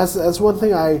 Exactly, Yeah. and that's one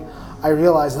thing I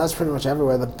realized, and that's pretty much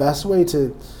everywhere. The best way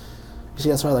to see,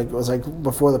 that's why it was like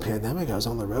before the pandemic, I was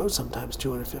on the road sometimes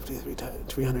 250,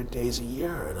 300 days a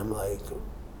year, and I'm like,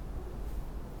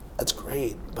 that's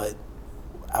great, but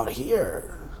out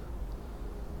here,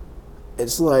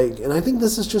 it's like, and I think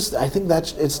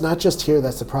that it's not just here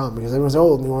that's the problem, because everyone's,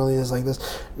 oh, New Orleans is like this.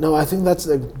 No, I think that's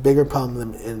a bigger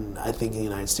problem in the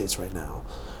United States right now.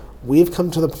 We've come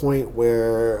to the point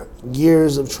where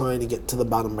years of trying to get to the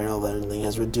bottom barrel of anything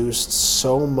has reduced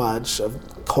so much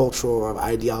of culture or of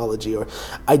ideology or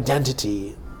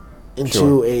identity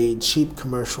into a cheap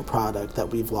commercial product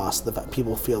that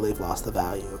people feel they've lost the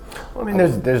value. Well, I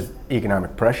mean, there's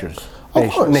economic pressures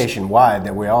nationwide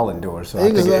that we all endure. So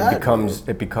Exactly. I think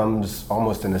it becomes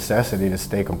almost a necessity to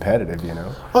stay competitive.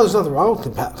 Oh, there's nothing wrong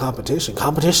with competition.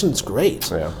 Competition's great.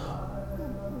 Yeah.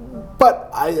 But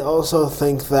I also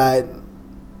think that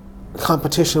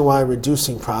competition while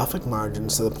reducing profit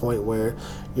margins to the point where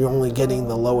you're only getting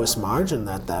the lowest margin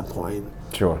at that point.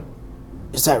 Sure.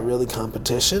 Is that really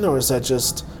competition, or is that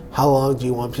just how long do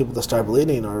you want people to start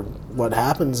bleeding? Or what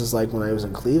happens is, like when I was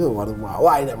in Cleveland,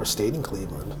 I never stayed in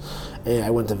Cleveland, and I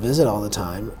went to visit all the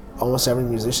time. Almost every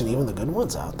musician, even the good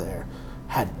ones out there,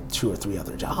 had 2 or 3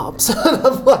 other jobs. And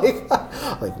I'm like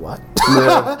what?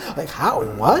 Yeah. Like how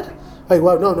and what? Like,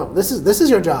 well, no. This is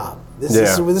your job. This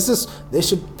is. They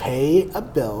should pay a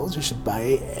bills. You should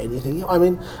buy anything. I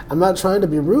mean, I'm not trying to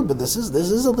be rude, but this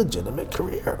is a legitimate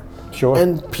career. Sure.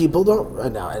 And people don't.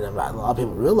 And a lot of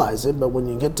people realize it. But when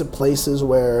you get to places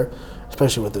where,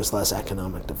 especially with there's less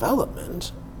economic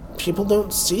development, people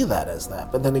don't see that as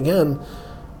that. But then again,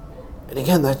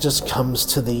 that just comes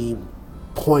to the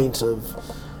point of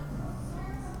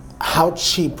how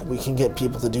cheap we can get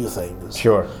people to do things.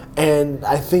 Sure. And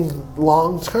I think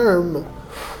long term,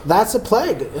 that's a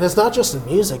plague. And it's not just in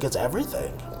music, it's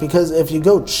everything. Because if you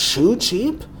go too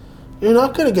cheap, you're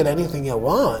not going to get anything you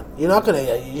want. You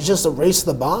just erase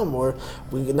the bomb. Or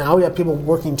now we have people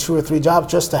working 2 or 3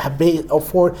 jobs just to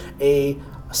afford a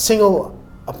single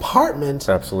apartment.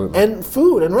 Absolutely. And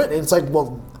food and rent. And it's like,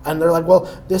 and they're like, well,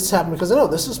 this happened because, no,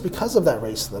 this is because of that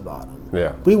race to the bottom.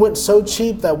 Yeah. We went so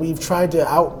cheap that we've tried to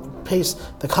outpace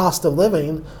the cost of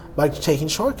living by taking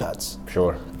shortcuts.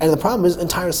 Sure. And the problem is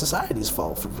entire societies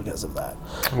fall because of that.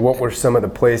 What were some of the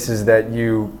places that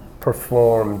you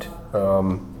performed,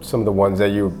 some of the ones that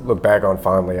you look back on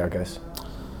fondly, I guess?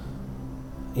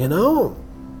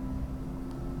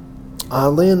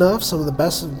 Oddly enough, some of the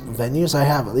best venues I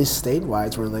have, at least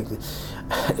statewide, were like,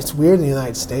 it's weird in the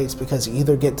United States because you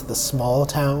either get to the small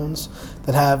towns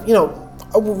that have,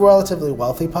 a relatively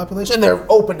wealthy population, and they're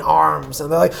open arms,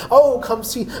 and they're like, oh, come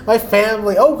see my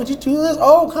family. Oh, could you do this?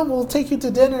 Oh, come, we'll take you to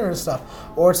dinner and stuff.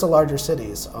 Or it's the larger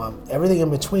cities. Everything in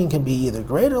between can be either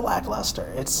great or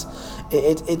lackluster. It's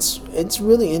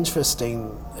really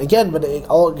interesting. Again, but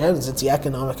it's the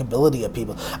economic ability of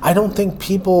people. I don't think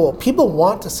people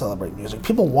want to celebrate music.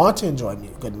 People want to enjoy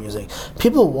good music.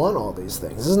 People want all these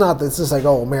things. This is like,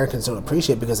 oh, Americans don't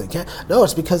appreciate it because they can't. No,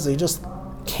 it's because they just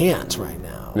can't right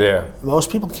now. Yeah.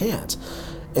 Most people can't.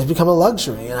 It's become a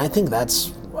luxury, and I think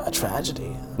that's a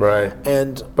tragedy. Right.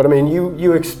 But I mean,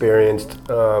 you experienced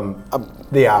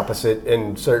the opposite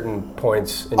in certain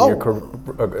points in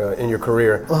your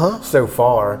career so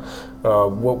far.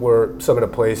 What were some of the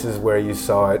places where you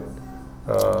saw it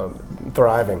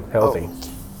thriving, healthy?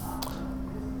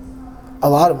 A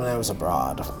lot of when I was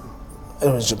abroad. It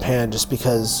was Japan, just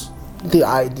because the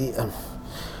idea.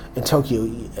 In Tokyo,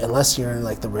 unless you're in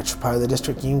like the rich part of the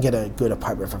district, you can get a good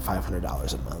apartment for $500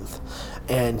 a month,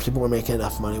 and people were making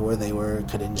enough money where they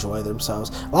could enjoy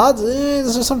themselves.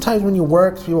 Sometimes when people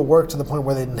work to the point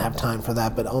where they didn't have time for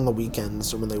that, but on the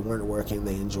weekends or when they weren't working,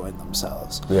 they enjoyed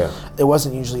themselves. Yeah, it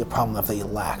wasn't usually a problem if they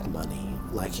lacked money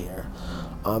like here.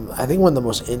 I think one of the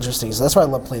most interesting, so that's why I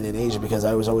love playing in Asia, because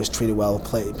I was always treated well,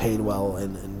 paid well,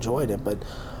 and enjoyed it. But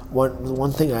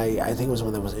one thing I think was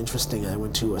one that was interesting, I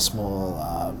went to a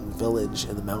small village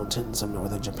in the mountains of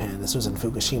northern Japan. This was in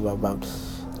Fukushima about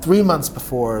 3 months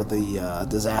before the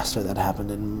disaster that happened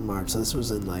in March. So this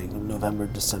was in like November,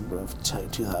 December of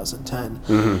 2010.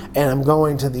 Mm-hmm. And I'm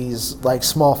going to these like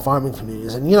small farming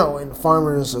communities, and and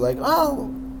farmers are like,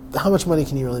 oh, how much money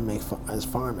can you really make as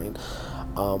farming?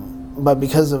 But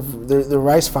because of the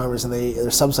rice farmers, and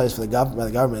they're subsidized by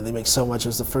the government, they make so much. It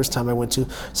was the first time I went to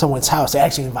someone's house. They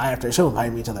actually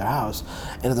invited me to their house,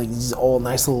 and it's like these old,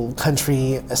 nice little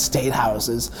country estate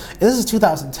houses. And this is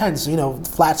 2010, so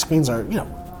flat screens are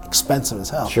expensive as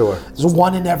hell. Sure. There's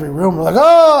one in every room. We're like,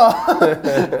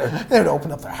 oh! They would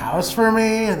open up their house for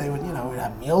me, and they would, we'd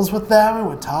have meals with them, and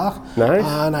would talk. Nice.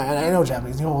 And I know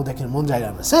Japanese.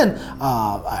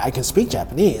 I can speak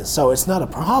Japanese, so it's not a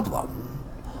problem.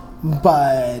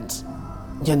 But,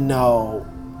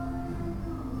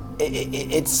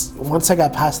 it's once I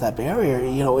got past that barrier,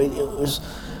 it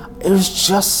was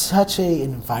just such a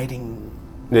inviting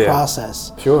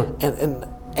process. Sure.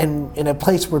 And in a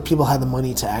place where people had the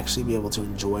money to actually be able to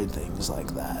enjoy things like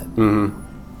that. Mm-hmm.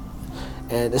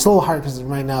 And it's a little hard because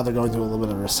right now they're going through a little bit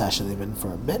of a recession. They've been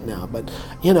for a bit now, but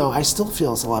I still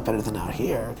feel it's a lot better than out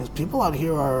here, because people out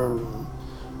here are.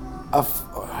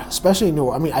 Especially New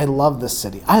Orleans. I mean, I love this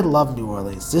city. I love New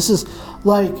Orleans. This is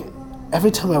like,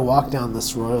 every time I walk down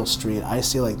this Royal Street, I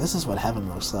see like, this is what heaven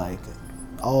looks like.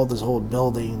 All these old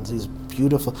buildings, these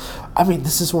beautiful. I mean,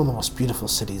 this is one of the most beautiful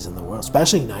cities in the world,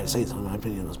 especially in the United States. In my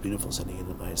opinion, the most beautiful city in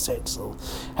the United States. So,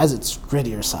 it has its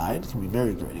grittier side. It can be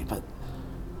very gritty, but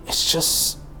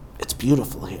it's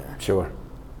beautiful here. Sure.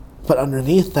 But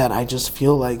underneath that, I just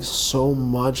feel like so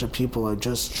much of people are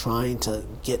just trying to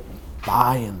get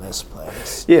by in this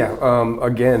place. Yeah,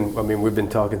 again, I mean, we've been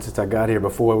talking since I got here.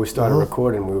 Before we started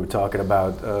recording, we were talking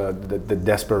about the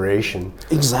desperation.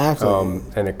 Exactly.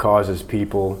 And it causes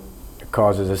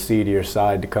a seedier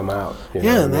side to come out.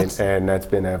 And that's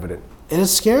been evident. And it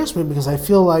scares me, because I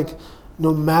feel like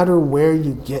no matter where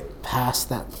you get past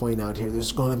that point out here,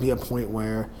 there's going to be a point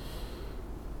where,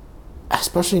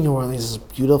 especially New Orleans, as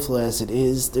beautiful as it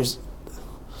is, there's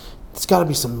got to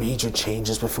be some major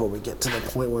changes before we get to the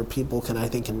point where people can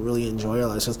really enjoy our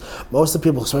lives. Because most of the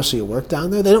people, especially who work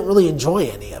down there, they don't really enjoy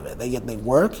any of it. They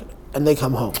work and they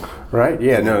come home. Right.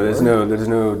 Yeah. No. There's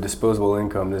no disposable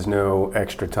income. There's no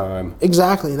extra time.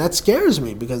 Exactly, and that scares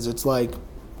me, because it's like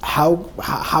how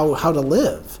to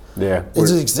live. Yeah.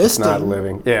 It's existing. It's not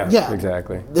living. Yeah. Yeah.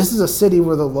 Exactly. This is a city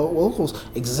where the locals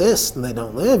exist and they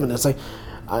don't live, and it's like.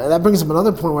 That brings up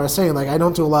another point where I was saying, like, I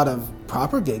don't do a lot of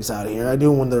proper gigs out here. I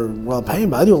do when they're well paying,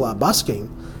 but I do a lot of busking,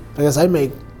 because I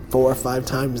make 4 or 5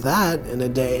 times that in a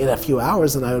day, in a few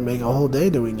hours, than I would make a whole day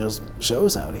doing just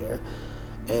shows out here.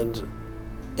 And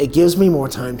it gives me more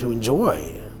time to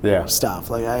enjoy stuff.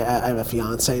 Like, I have a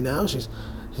fiance now. She's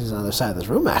on the other side of this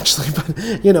room, actually. But,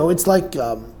 it's like,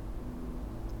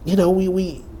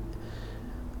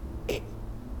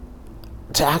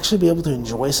 to actually be able to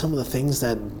enjoy some of the things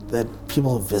that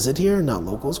people who visit here, not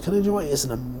locals, can enjoy, is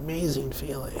an amazing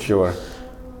feeling. Sure.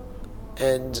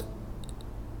 And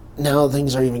now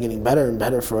things are even getting better and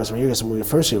better for us here, because when we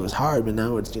first here it was hard, but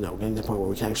now it's getting to the point where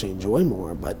we can actually enjoy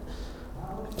more. But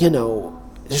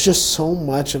there's just so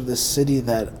much of this city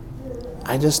that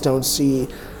I just don't see.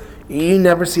 You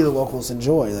never see the locals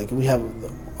enjoy. Like, we have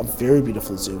a very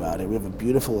beautiful zoo out here. We have a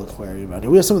beautiful aquarium out here.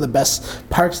 We have some of the best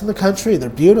parks in the country. They're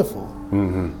beautiful.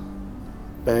 Mm-hmm.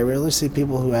 But I rarely see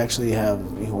people who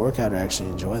who work out or actually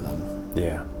enjoy them.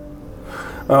 Yeah.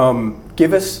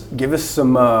 Give us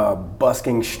some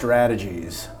busking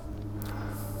strategies.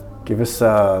 Give us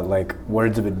like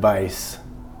words of advice.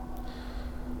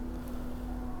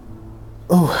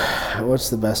 Oh, what's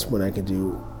the best one I could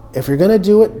do? If you're gonna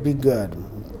do it, be good.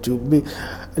 Be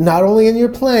not only in your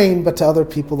playing, but to other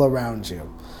people around you.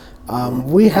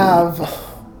 We have,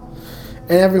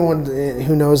 and everyone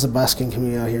who knows the busking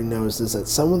community out here knows this, that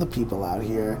some of the people out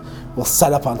here will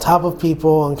set up on top of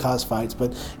people and cause fights,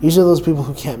 but usually those people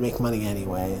who can't make money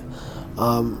anyway.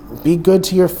 Be good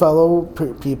to your fellow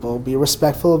people. Be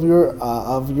respectful of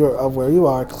where you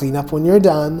are. Clean up when you're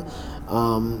done.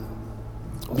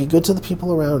 Be good to the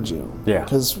people around you. Yeah.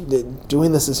 Because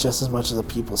doing this is just as much as a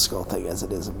people skill thing as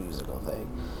it is a musical thing.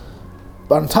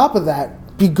 But on top of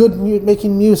that, be good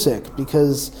making music,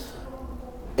 because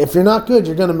if you're not good,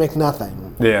 you're going to make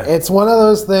nothing. Yeah. It's one of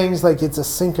those things, like, it's a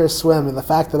sink or swim, and the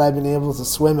fact that I've been able to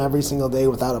swim every single day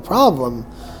without a problem,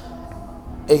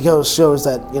 it shows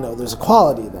that, there's a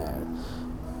quality there.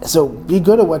 So be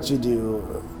good at what you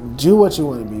do. Do what you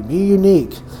want to be. Be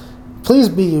unique. Please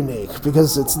be unique,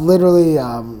 because it's literally,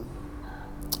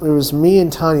 it was me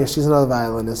and Tanya, she's another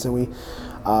violinist, and we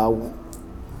oh,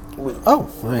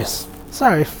 nice.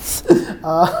 Sorry.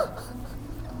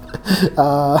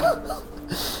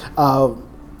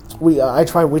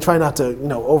 We try not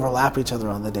to, overlap each other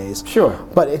on the days. Sure.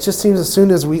 But it just seems as soon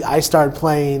as I start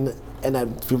playing, and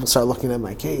then people start looking at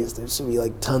my case, there should be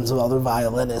like tons of other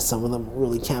violinists, some of them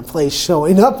really can't play,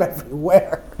 showing up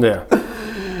everywhere. Yeah.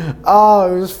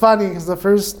 Oh, it was funny, because the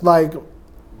first, when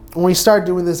we started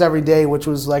doing this every day, which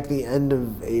was like the end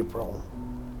of April,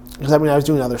 because I was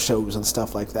doing other shows and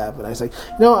stuff like that, but I was like,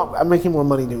 I'm making more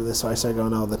money doing this, so I started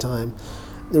going all the time.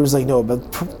 There was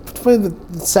but for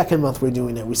the second month we're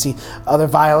doing it, we see other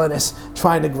violinists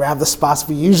trying to grab the spots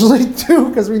we usually do,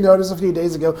 because we noticed a few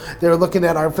days ago they were looking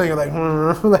at our thing like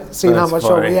seeing how much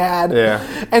show we had.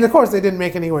 Yeah. And of course they didn't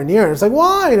make anywhere near it. It's like,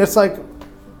 why? And it's like,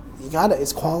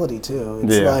 it's quality too.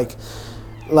 It's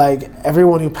like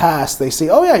everyone who passed, they see,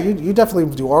 oh yeah, you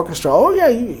definitely do orchestra. Oh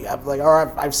yeah,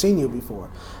 or I've seen you before.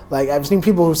 Like, I've seen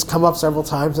people who's come up several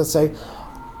times and say,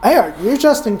 hey, you're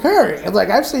Justin Curry. And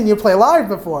I've seen you play live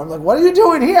before. I'm like, what are you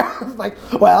doing here? I'm like,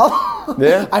 well,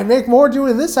 yeah. I make more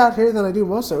doing this out here than I do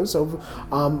most shows. So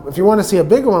if you want to see a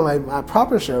big one, my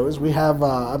proper shows, we have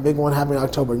a big one happening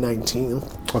October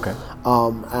 19th. Okay.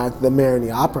 At the Maroney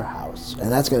Opera House.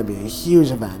 And that's going to be a huge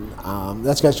event.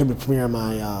 That's going to be premiering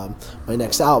my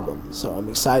next album. So I'm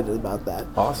excited about that.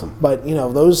 Awesome. But,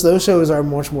 those shows are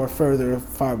much more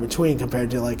far between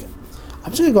compared to, I'm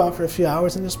just gonna go out for a few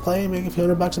hours and just play and make a few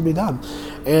 $100 and be done.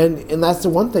 And that's the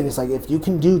one thing. It's like, if you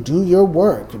can do your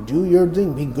work, do your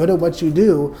thing, be good at what you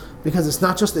do, because it's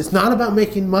not about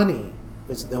making money.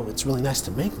 It's really nice to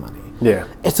make money. Yeah.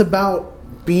 It's about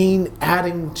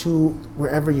adding to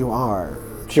wherever you are.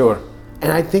 Sure.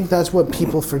 And I think that's what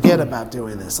people forget about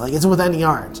doing this. It's with any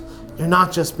art. You're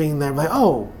not just being there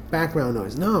background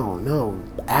noise. No.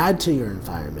 Add to your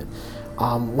environment.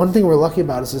 One thing we're lucky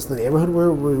about is just the neighborhood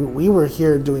where we were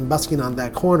here doing busking on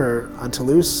that corner on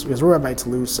Toulouse, because we're right by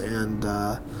Toulouse and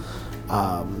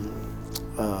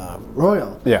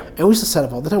Royal. Yeah. And we used to set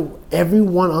up all the time.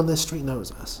 Everyone on this street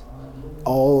knows us.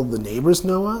 All the neighbors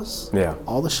know us. Yeah.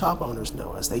 All the shop owners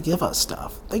know us. They give us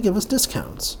stuff. They give us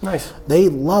discounts. Nice. They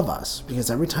love us,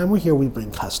 because every time we're here, we bring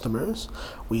customers.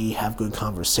 We have good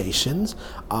conversations.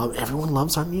 Everyone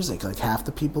loves our music. Like, half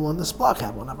the people on this block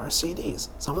have one of our CDs.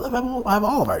 Some of them have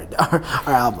all of our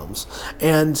albums.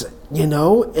 And,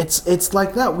 it's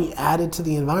like that. We added to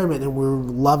the environment, and we're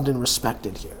loved and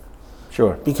respected here.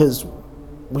 Sure. Because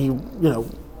we,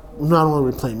 not only are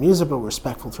we playing music, but we're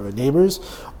respectful to our neighbors.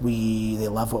 They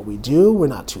love what we do. We're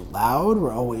not too loud.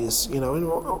 We're always,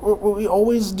 we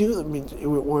always do. I mean,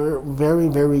 we're very,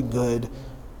 very good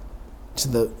to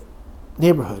the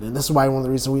neighborhood, and this is why one of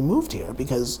the reasons we moved here,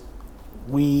 because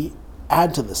we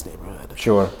add to this neighborhood.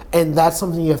 Sure. And that's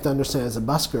something you have to understand as a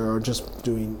busker, or just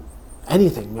doing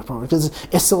anything, because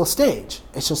it's still a stage.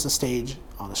 It's just a stage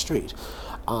on a street.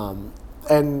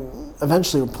 And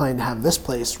eventually we're planning to have this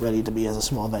place ready to be as a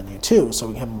small venue too, so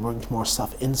we can bring more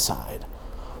stuff inside.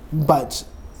 But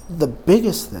the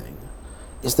biggest thing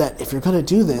is that if you're going to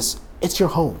do this, it's your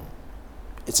home.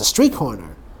 It's a street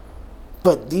corner.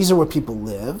 But these are where people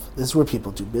live, this is where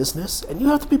people do business, and you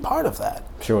have to be part of that.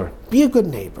 Sure. Be a good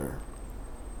neighbor.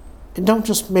 And don't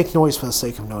just make noise for the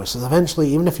sake of noise, because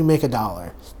eventually, even if you make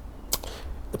 $1,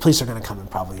 the police are going to come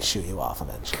and probably shoot you off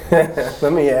eventually.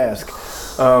 Let me ask,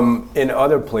 in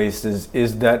other places,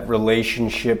 is that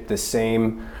relationship the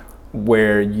same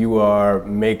where you are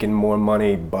making more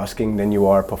money busking than you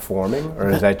are performing, or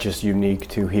is that just unique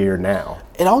to here now?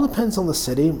 It all depends on the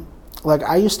city. Like,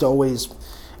 I used to always,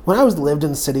 when I lived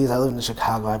in cities, I lived in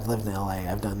Chicago, I've lived in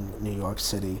LA, I've done New York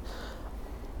City.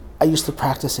 I used to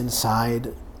practice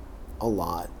inside a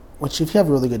lot, which if you have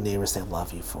really good neighbors, they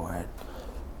love you for it.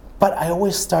 But I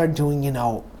always started doing,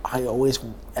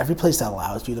 every place that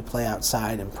allows you to play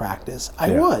outside and practice,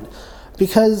 I would.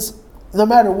 Because no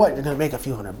matter what, you're going to make a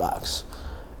few $100.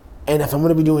 And if I'm going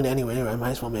to be doing it anyway, I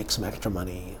might as well make some extra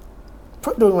money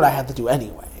doing what I had to do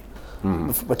anyway,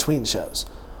 between shows.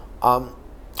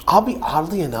 I'll be,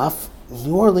 oddly enough,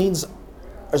 New Orleans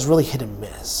is really hit and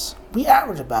miss. We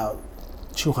average about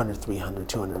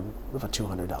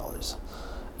 $200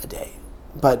 a day.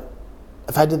 But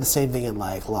if I did the same thing in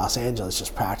like Los Angeles,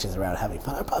 just practicing around having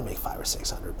fun, I'd probably make $500 or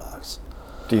 $600.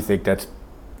 Do you think that's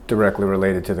directly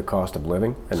related to the cost of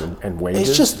living and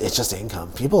wages? It's just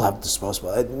income. People have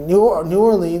disposable. New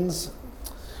Orleans.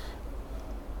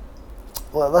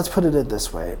 Well, let's put it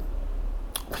this way: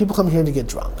 people come here to get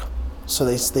drunk, so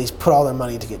they put all their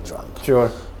money to get drunk.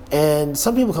 Sure. And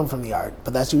some people come from the art,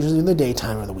 but that's usually in the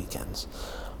daytime or the weekends.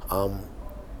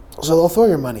 So they'll throw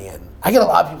your money in. I get a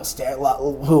lot of people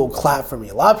who will clap for me.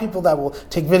 A lot of people that will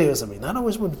take videos of me. Not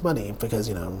always with money because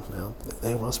they want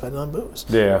to spend it on booze.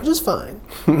 Yeah. Which is fine.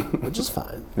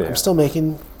 Yeah. I'm still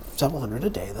making several hundred a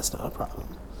day. That's not a problem.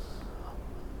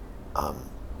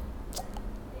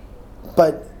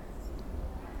 But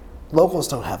locals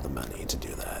don't have the money to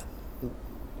do that.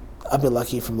 I've been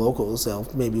lucky from locals. They'll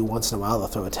maybe once in a while they'll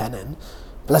throw a 10 in.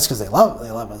 But that's because they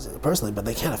love us personally, but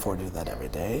they can't afford to do that every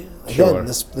day. Again, Sure.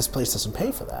 this place doesn't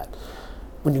pay for that.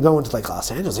 When you go into like Los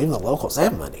Angeles, even the locals, they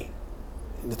have money.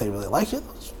 And if they really like it,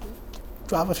 let's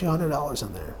drop a few $100s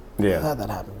in there. Yeah. I've had that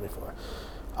happen before.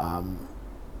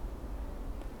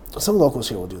 Some locals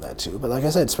here will do that too, but like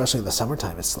I said, especially in the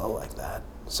summertime, it's slow like that.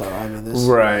 So I mean,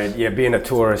 Right. Yeah. Being a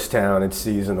tourist town, it's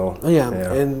seasonal. Yeah.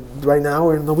 And right now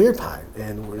we're in the weird part,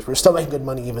 and we're still making good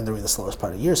money even during the slowest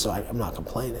part of the year. So I'm not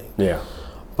complaining. Yeah.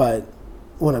 But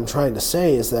what I'm trying to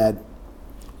say is that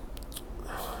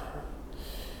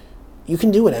you can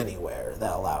do it anywhere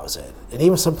that allows it. And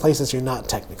even some places you're not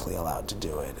technically allowed to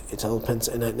do it. It all depends.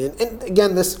 And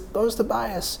again, this goes to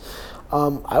bias.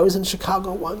 I was in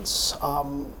Chicago once,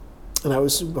 and I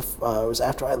was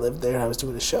after I lived there, and I was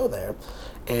doing a show there.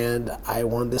 And I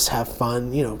wanted to have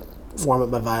fun, warm up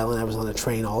my violin. I was on a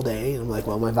train all day, and I'm like,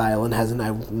 well, my violin hasn't.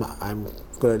 I'm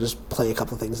going to just play a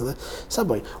couple of things in the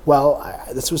subway. Well,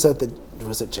 this was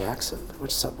was at Jackson,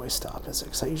 which subway stop is it?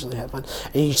 Because I usually have fun.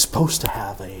 And you're supposed to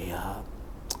have a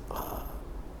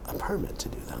permit to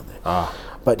do down there.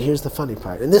 But here's the funny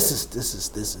part, and this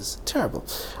is terrible.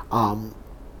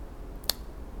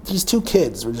 These two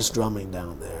kids were just drumming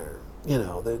down there.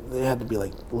 They had to be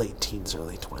like late teens,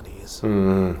 early 20s,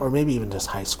 or maybe even just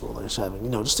high schoolers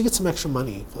having, just to get some extra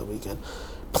money for the weekend.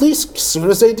 Police, as soon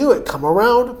as they do it, come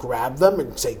around, grab them,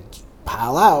 and say,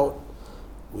 "Pile out.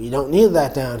 We don't need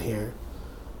that down here."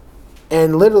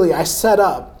 And literally, I set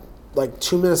up like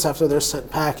 2 minutes after they're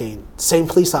sent packing. Same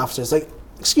police officers like,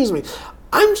 "Excuse me,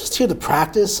 I'm just here to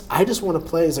practice. I just want to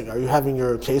play." He's like, "Are you having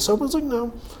your case open?" I was like,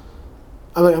 "No."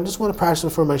 I'm like, "I just want to practice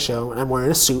before my show, and I'm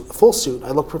wearing a full suit.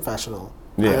 I look professional.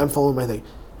 Yeah. I'm following my thing."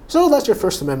 So that's your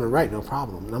First Amendment right, no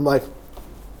problem. And I'm like,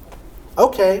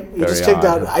 "Okay, you just kicked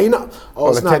out." It's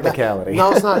a technicality.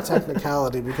 No, it's not a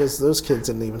technicality because those kids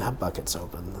didn't even have buckets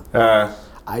open.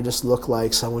 I just look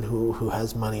like someone who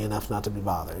has money enough not to be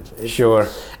bothered. Sure.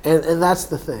 And that's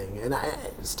the thing. And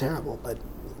it's terrible, but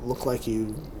look like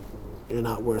you're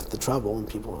not worth the trouble, and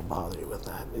people don't bother you with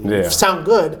that. And you sound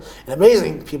good and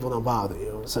amazing, people don't bother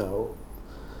you. So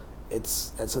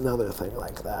it's another thing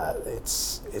like that.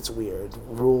 It's weird.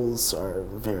 Rules are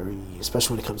very,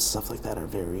 especially when it comes to stuff like that, are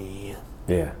very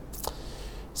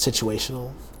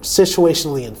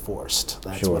situationally enforced.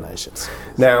 That's what I should say.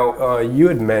 Now, you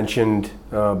had mentioned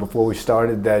before we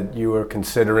started that you were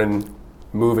considering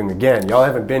moving again. Y'all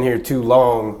haven't been here too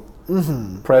long,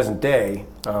 present day,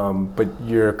 but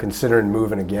you're considering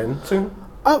moving again soon?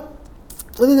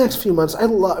 In the next few months,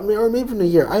 or maybe in a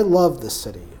year. I love this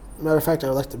city. Matter of fact, I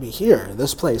would like to be here,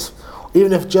 this place,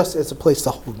 even if just it's a place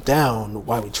to hold down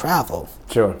while we travel.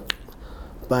 Sure.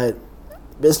 But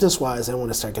business-wise, I want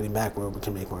to start getting back where we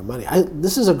can make more money.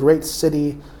 This is a great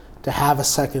city to have a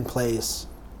second place,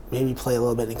 maybe play a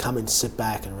little bit and come and sit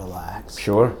back and relax.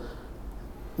 Sure.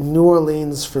 New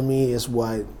Orleans, for me, it's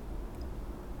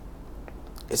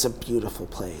a beautiful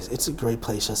place. It's a great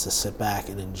place just to sit back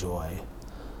and enjoy.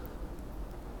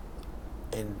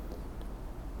 and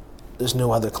there's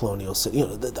no other colonial city. You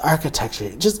know, the architecture,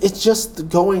 it's just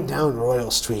going down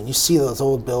Royal Street, and you see those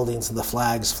old buildings and the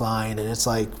flags flying, and it's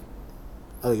like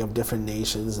of different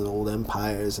nations and old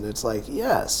empires, and it's like,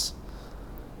 yes,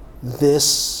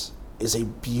 this is a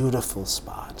beautiful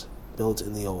spot built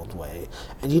in the old way,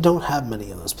 and you don't have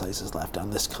many of those places left on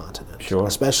this continent. Sure.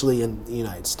 Especially in the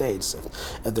United States.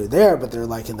 If they're there, but they're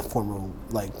like in the former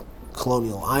like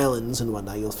colonial islands and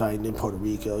whatnot. You'll find in Puerto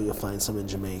Rico, you'll find some in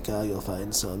Jamaica, you'll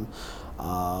find some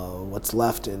what's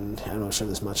left in, I'm not sure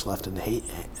there's much left in Haiti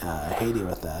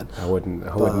with that. I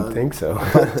wouldn't think so.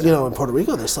 But in Puerto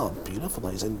Rico they still have beautiful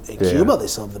places. In Cuba they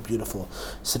still have the beautiful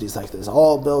cities like this,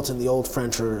 all built in the old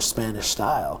French or Spanish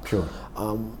style. Sure.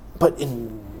 But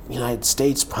in the United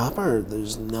States proper,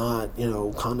 there's not,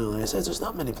 continental United States, there's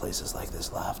not many places like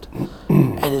this left.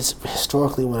 And it's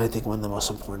historically one of the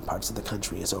most important parts of the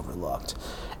country is overlooked.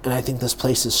 And I think this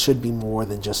places should be more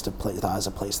than just a place as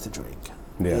a place to drink.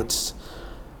 Yeah.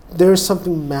 There's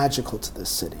something magical to this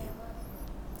city.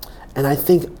 And I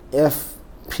think if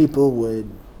people would,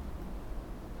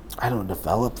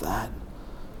 develop that,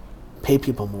 pay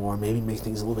people more, maybe make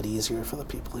things a little bit easier for the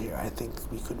people here, I think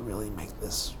we could really make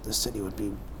this city would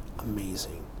be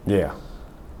amazing. Yeah.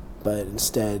 But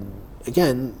instead,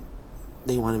 again,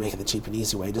 they want to make it the cheap and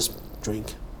easy way. Just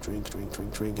drink,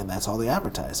 and that's all they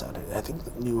advertise out here. I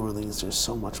think New Orleans, there's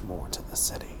so much more to this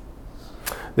city.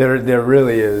 There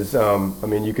really is.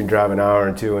 You can drive an hour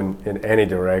or two in any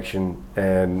direction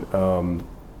and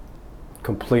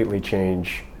completely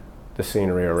change the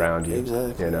scenery around you.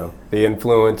 Exactly. The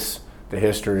influence, the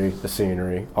history, the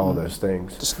scenery, all those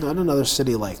things. Just not another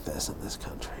city like this in this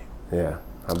country. Yeah,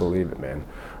 I believe it, man.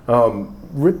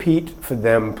 Repeat for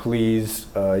them, please.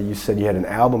 You said you had an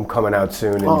album coming out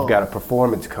soon, and you've got a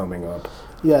performance coming up.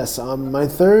 Yes, my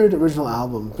third original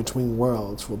album, Between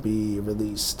Worlds, will be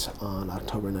released on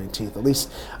October 19th, at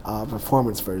least a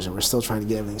performance version. We're still trying to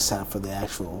get everything set up for the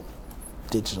actual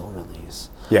digital release.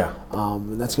 Yeah.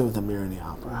 And that's going with the Marigny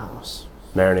Opera House.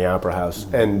 Marigny Opera House.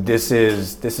 Mm-hmm. And this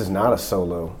is not a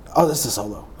solo. Oh, this is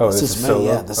solo. Oh, this is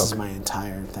solo? Yeah, this is my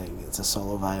entire thing. It's a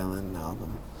solo violin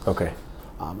album. Okay.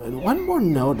 And one more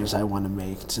notice I want to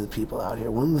make to the people out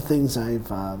here. One of the things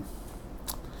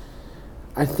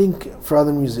I think for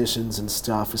other musicians and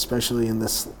stuff, especially in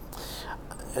this,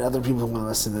 and other people who want to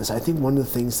listen to this, I think one of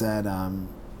the things that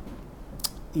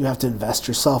you have to invest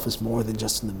yourself is more than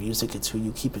just in the music. It's who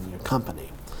you keep in your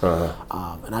company.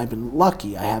 Uh-huh. And I've been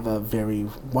lucky. I have a very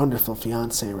wonderful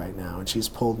fiance right now, and she's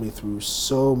pulled me through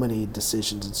so many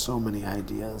decisions and so many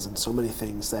ideas and so many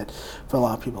things that for a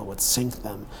lot of people would sink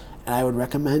them. And I would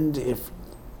recommend and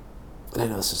I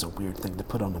know this is a weird thing to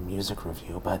put on a music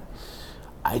review, but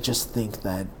I just think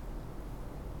that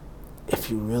if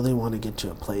you really want to get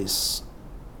to a place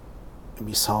and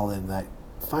be solid, that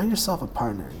find yourself a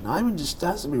partner. Not even just, it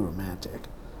has to be romantic.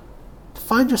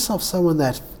 Find yourself someone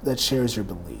that shares your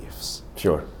beliefs.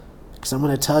 Sure. Because I'm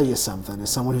going to tell you something.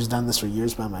 As someone who's done this for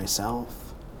years by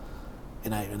myself,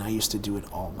 and I used to do it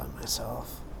all by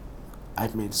myself,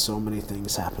 I've made so many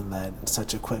things happen that in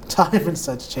such a quick time and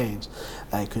such change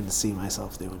that I couldn't see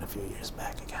myself doing a few years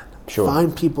back again. Sure.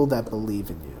 Find people that believe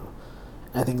in you.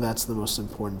 I think that's the most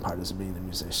important part of being a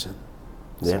musician.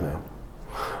 Yeah, man.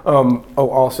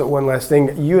 Also, one last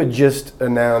thing. You had just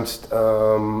announced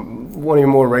one of your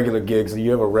more regular gigs.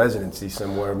 You have a residency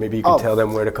somewhere. Maybe you can tell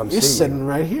them where to come see you. You're sitting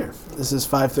right here. This is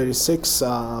 536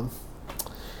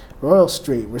 Royal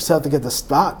Street. We're set to get the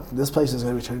spot. This place is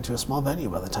going to be turned into a small venue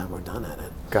by the time we're done at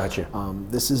it. Gotcha.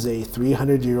 This is a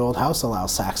 300-year-old house, a Lyle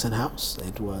Saxon house.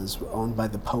 It was owned by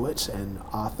the poet and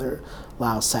author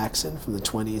Lyle Saxon from the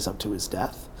 20s up to his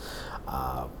death.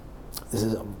 This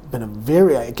has been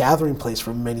a gathering place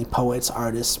for many poets,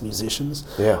 artists, musicians.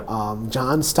 Yeah.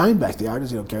 John Steinbeck, the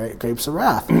artist, Grapes of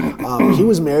Wrath, he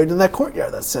was married in that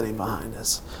courtyard that's sitting behind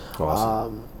us.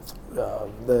 Awesome.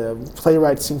 The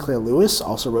playwright Sinclair Lewis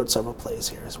also wrote several plays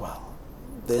here as well.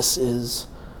 This is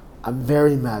a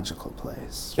very magical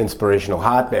place. Inspirational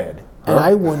hotbed. And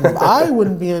I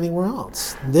wouldn't be anywhere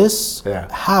else. This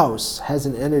house has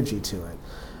an energy to it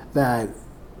that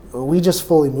we just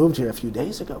fully moved here a few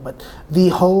days ago, but the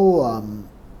whole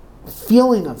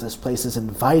feeling of this place is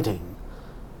inviting.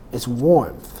 It's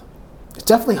warmth. It's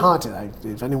definitely haunted.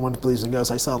 If anyone believes in ghosts,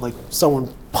 I saw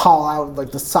someone paw out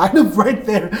the side of right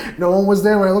there. No one was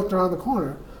there when I looked around the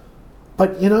corner.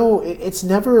 But it's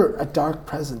never a dark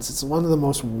presence. It's one of the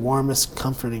most warmest,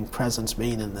 comforting presence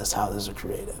being in this house as a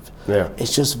creative. Yeah.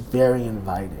 It's just very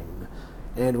inviting.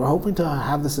 And we're hoping to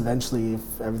have this eventually, if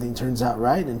everything turns out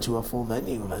right, into a full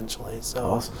venue eventually.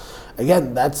 So, awesome.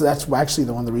 Again, that's actually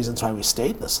one of the reasons why we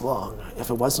stayed this long. If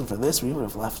it wasn't for this, we would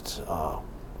have left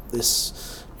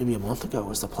this maybe a month ago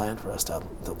was the plan for us to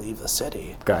leave the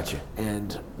city. Gotcha.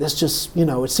 And this just,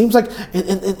 it seems like, and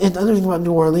the other thing about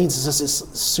New Orleans is just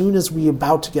as soon as we're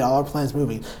about to get all our plans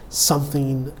moving,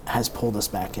 something has pulled us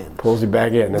back in. Pulls you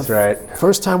back in, that's right.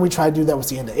 First time we tried to do that was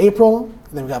the end of April,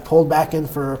 and then we got pulled back in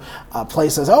for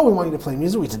places, we want you to play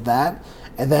music, we did that.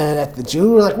 And then at the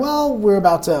June, we're like, well, we're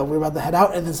about to head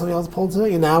out, and then something else pulled us in,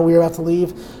 and now we're about to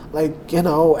leave,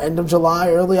 end of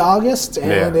July, early August,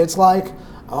 and it's like,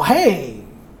 oh, hey,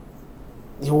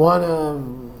 you want to...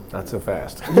 Not so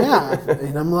fast. Yeah,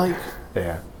 and I'm like...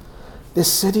 Yeah.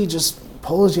 This city just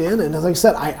pulls you in, and as I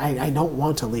said, I don't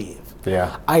want to leave.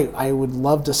 Yeah. I would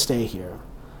love to stay here.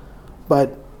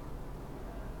 But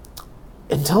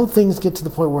until things get to the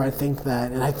point where I think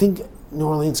that, and I think New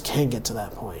Orleans can get to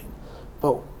that point,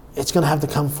 but it's going to have to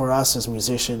come for us as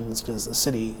musicians, because the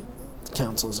city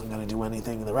council isn't going to do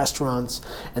anything. The restaurants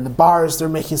and the bars, they're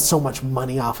making so much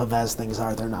money off of as things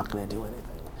are, they're not going to do anything.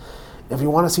 If you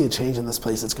want to see a change in this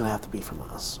place, it's going to have to be from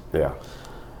us. Yeah.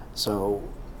 So,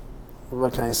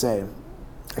 what can I say?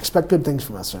 Expect good things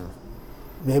from us, sir.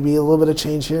 Maybe a little bit of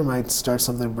change here might start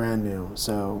something brand new.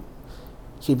 So,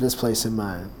 keep this place in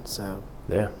mind. So.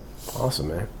 Yeah. Awesome,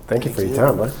 man. Thank you for your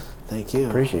time, bud. Thank you.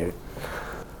 Appreciate it.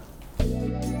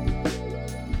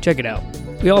 Check it out.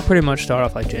 We all pretty much start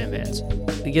off like jam bands.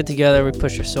 We get together, we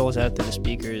push our souls out through the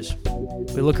speakers.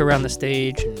 We look around the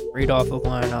stage and read off of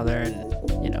one another, and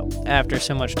after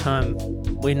so much time,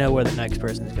 we know where the next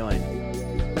person's going.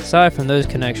 Aside from those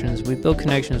connections, we build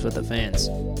connections with the fans,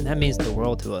 and that means the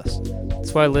world to us.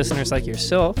 That's why listeners like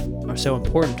yourself are so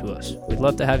important to us. We'd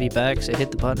love to have you back, so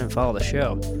hit the button and follow the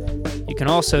show. You can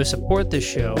also support this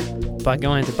show by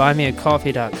going to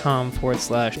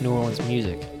buymeacoffee.com/New Orleans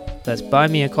Music. That's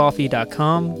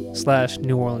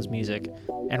buymeacoffee.com/New Orleans Music.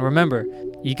 And remember,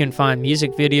 you can find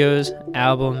music videos,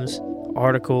 albums,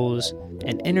 articles,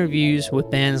 and interviews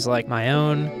with bands like my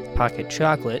own, Pocket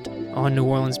Chocolate, on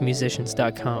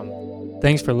NewOrleansMusicians.com.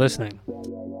 Thanks for listening.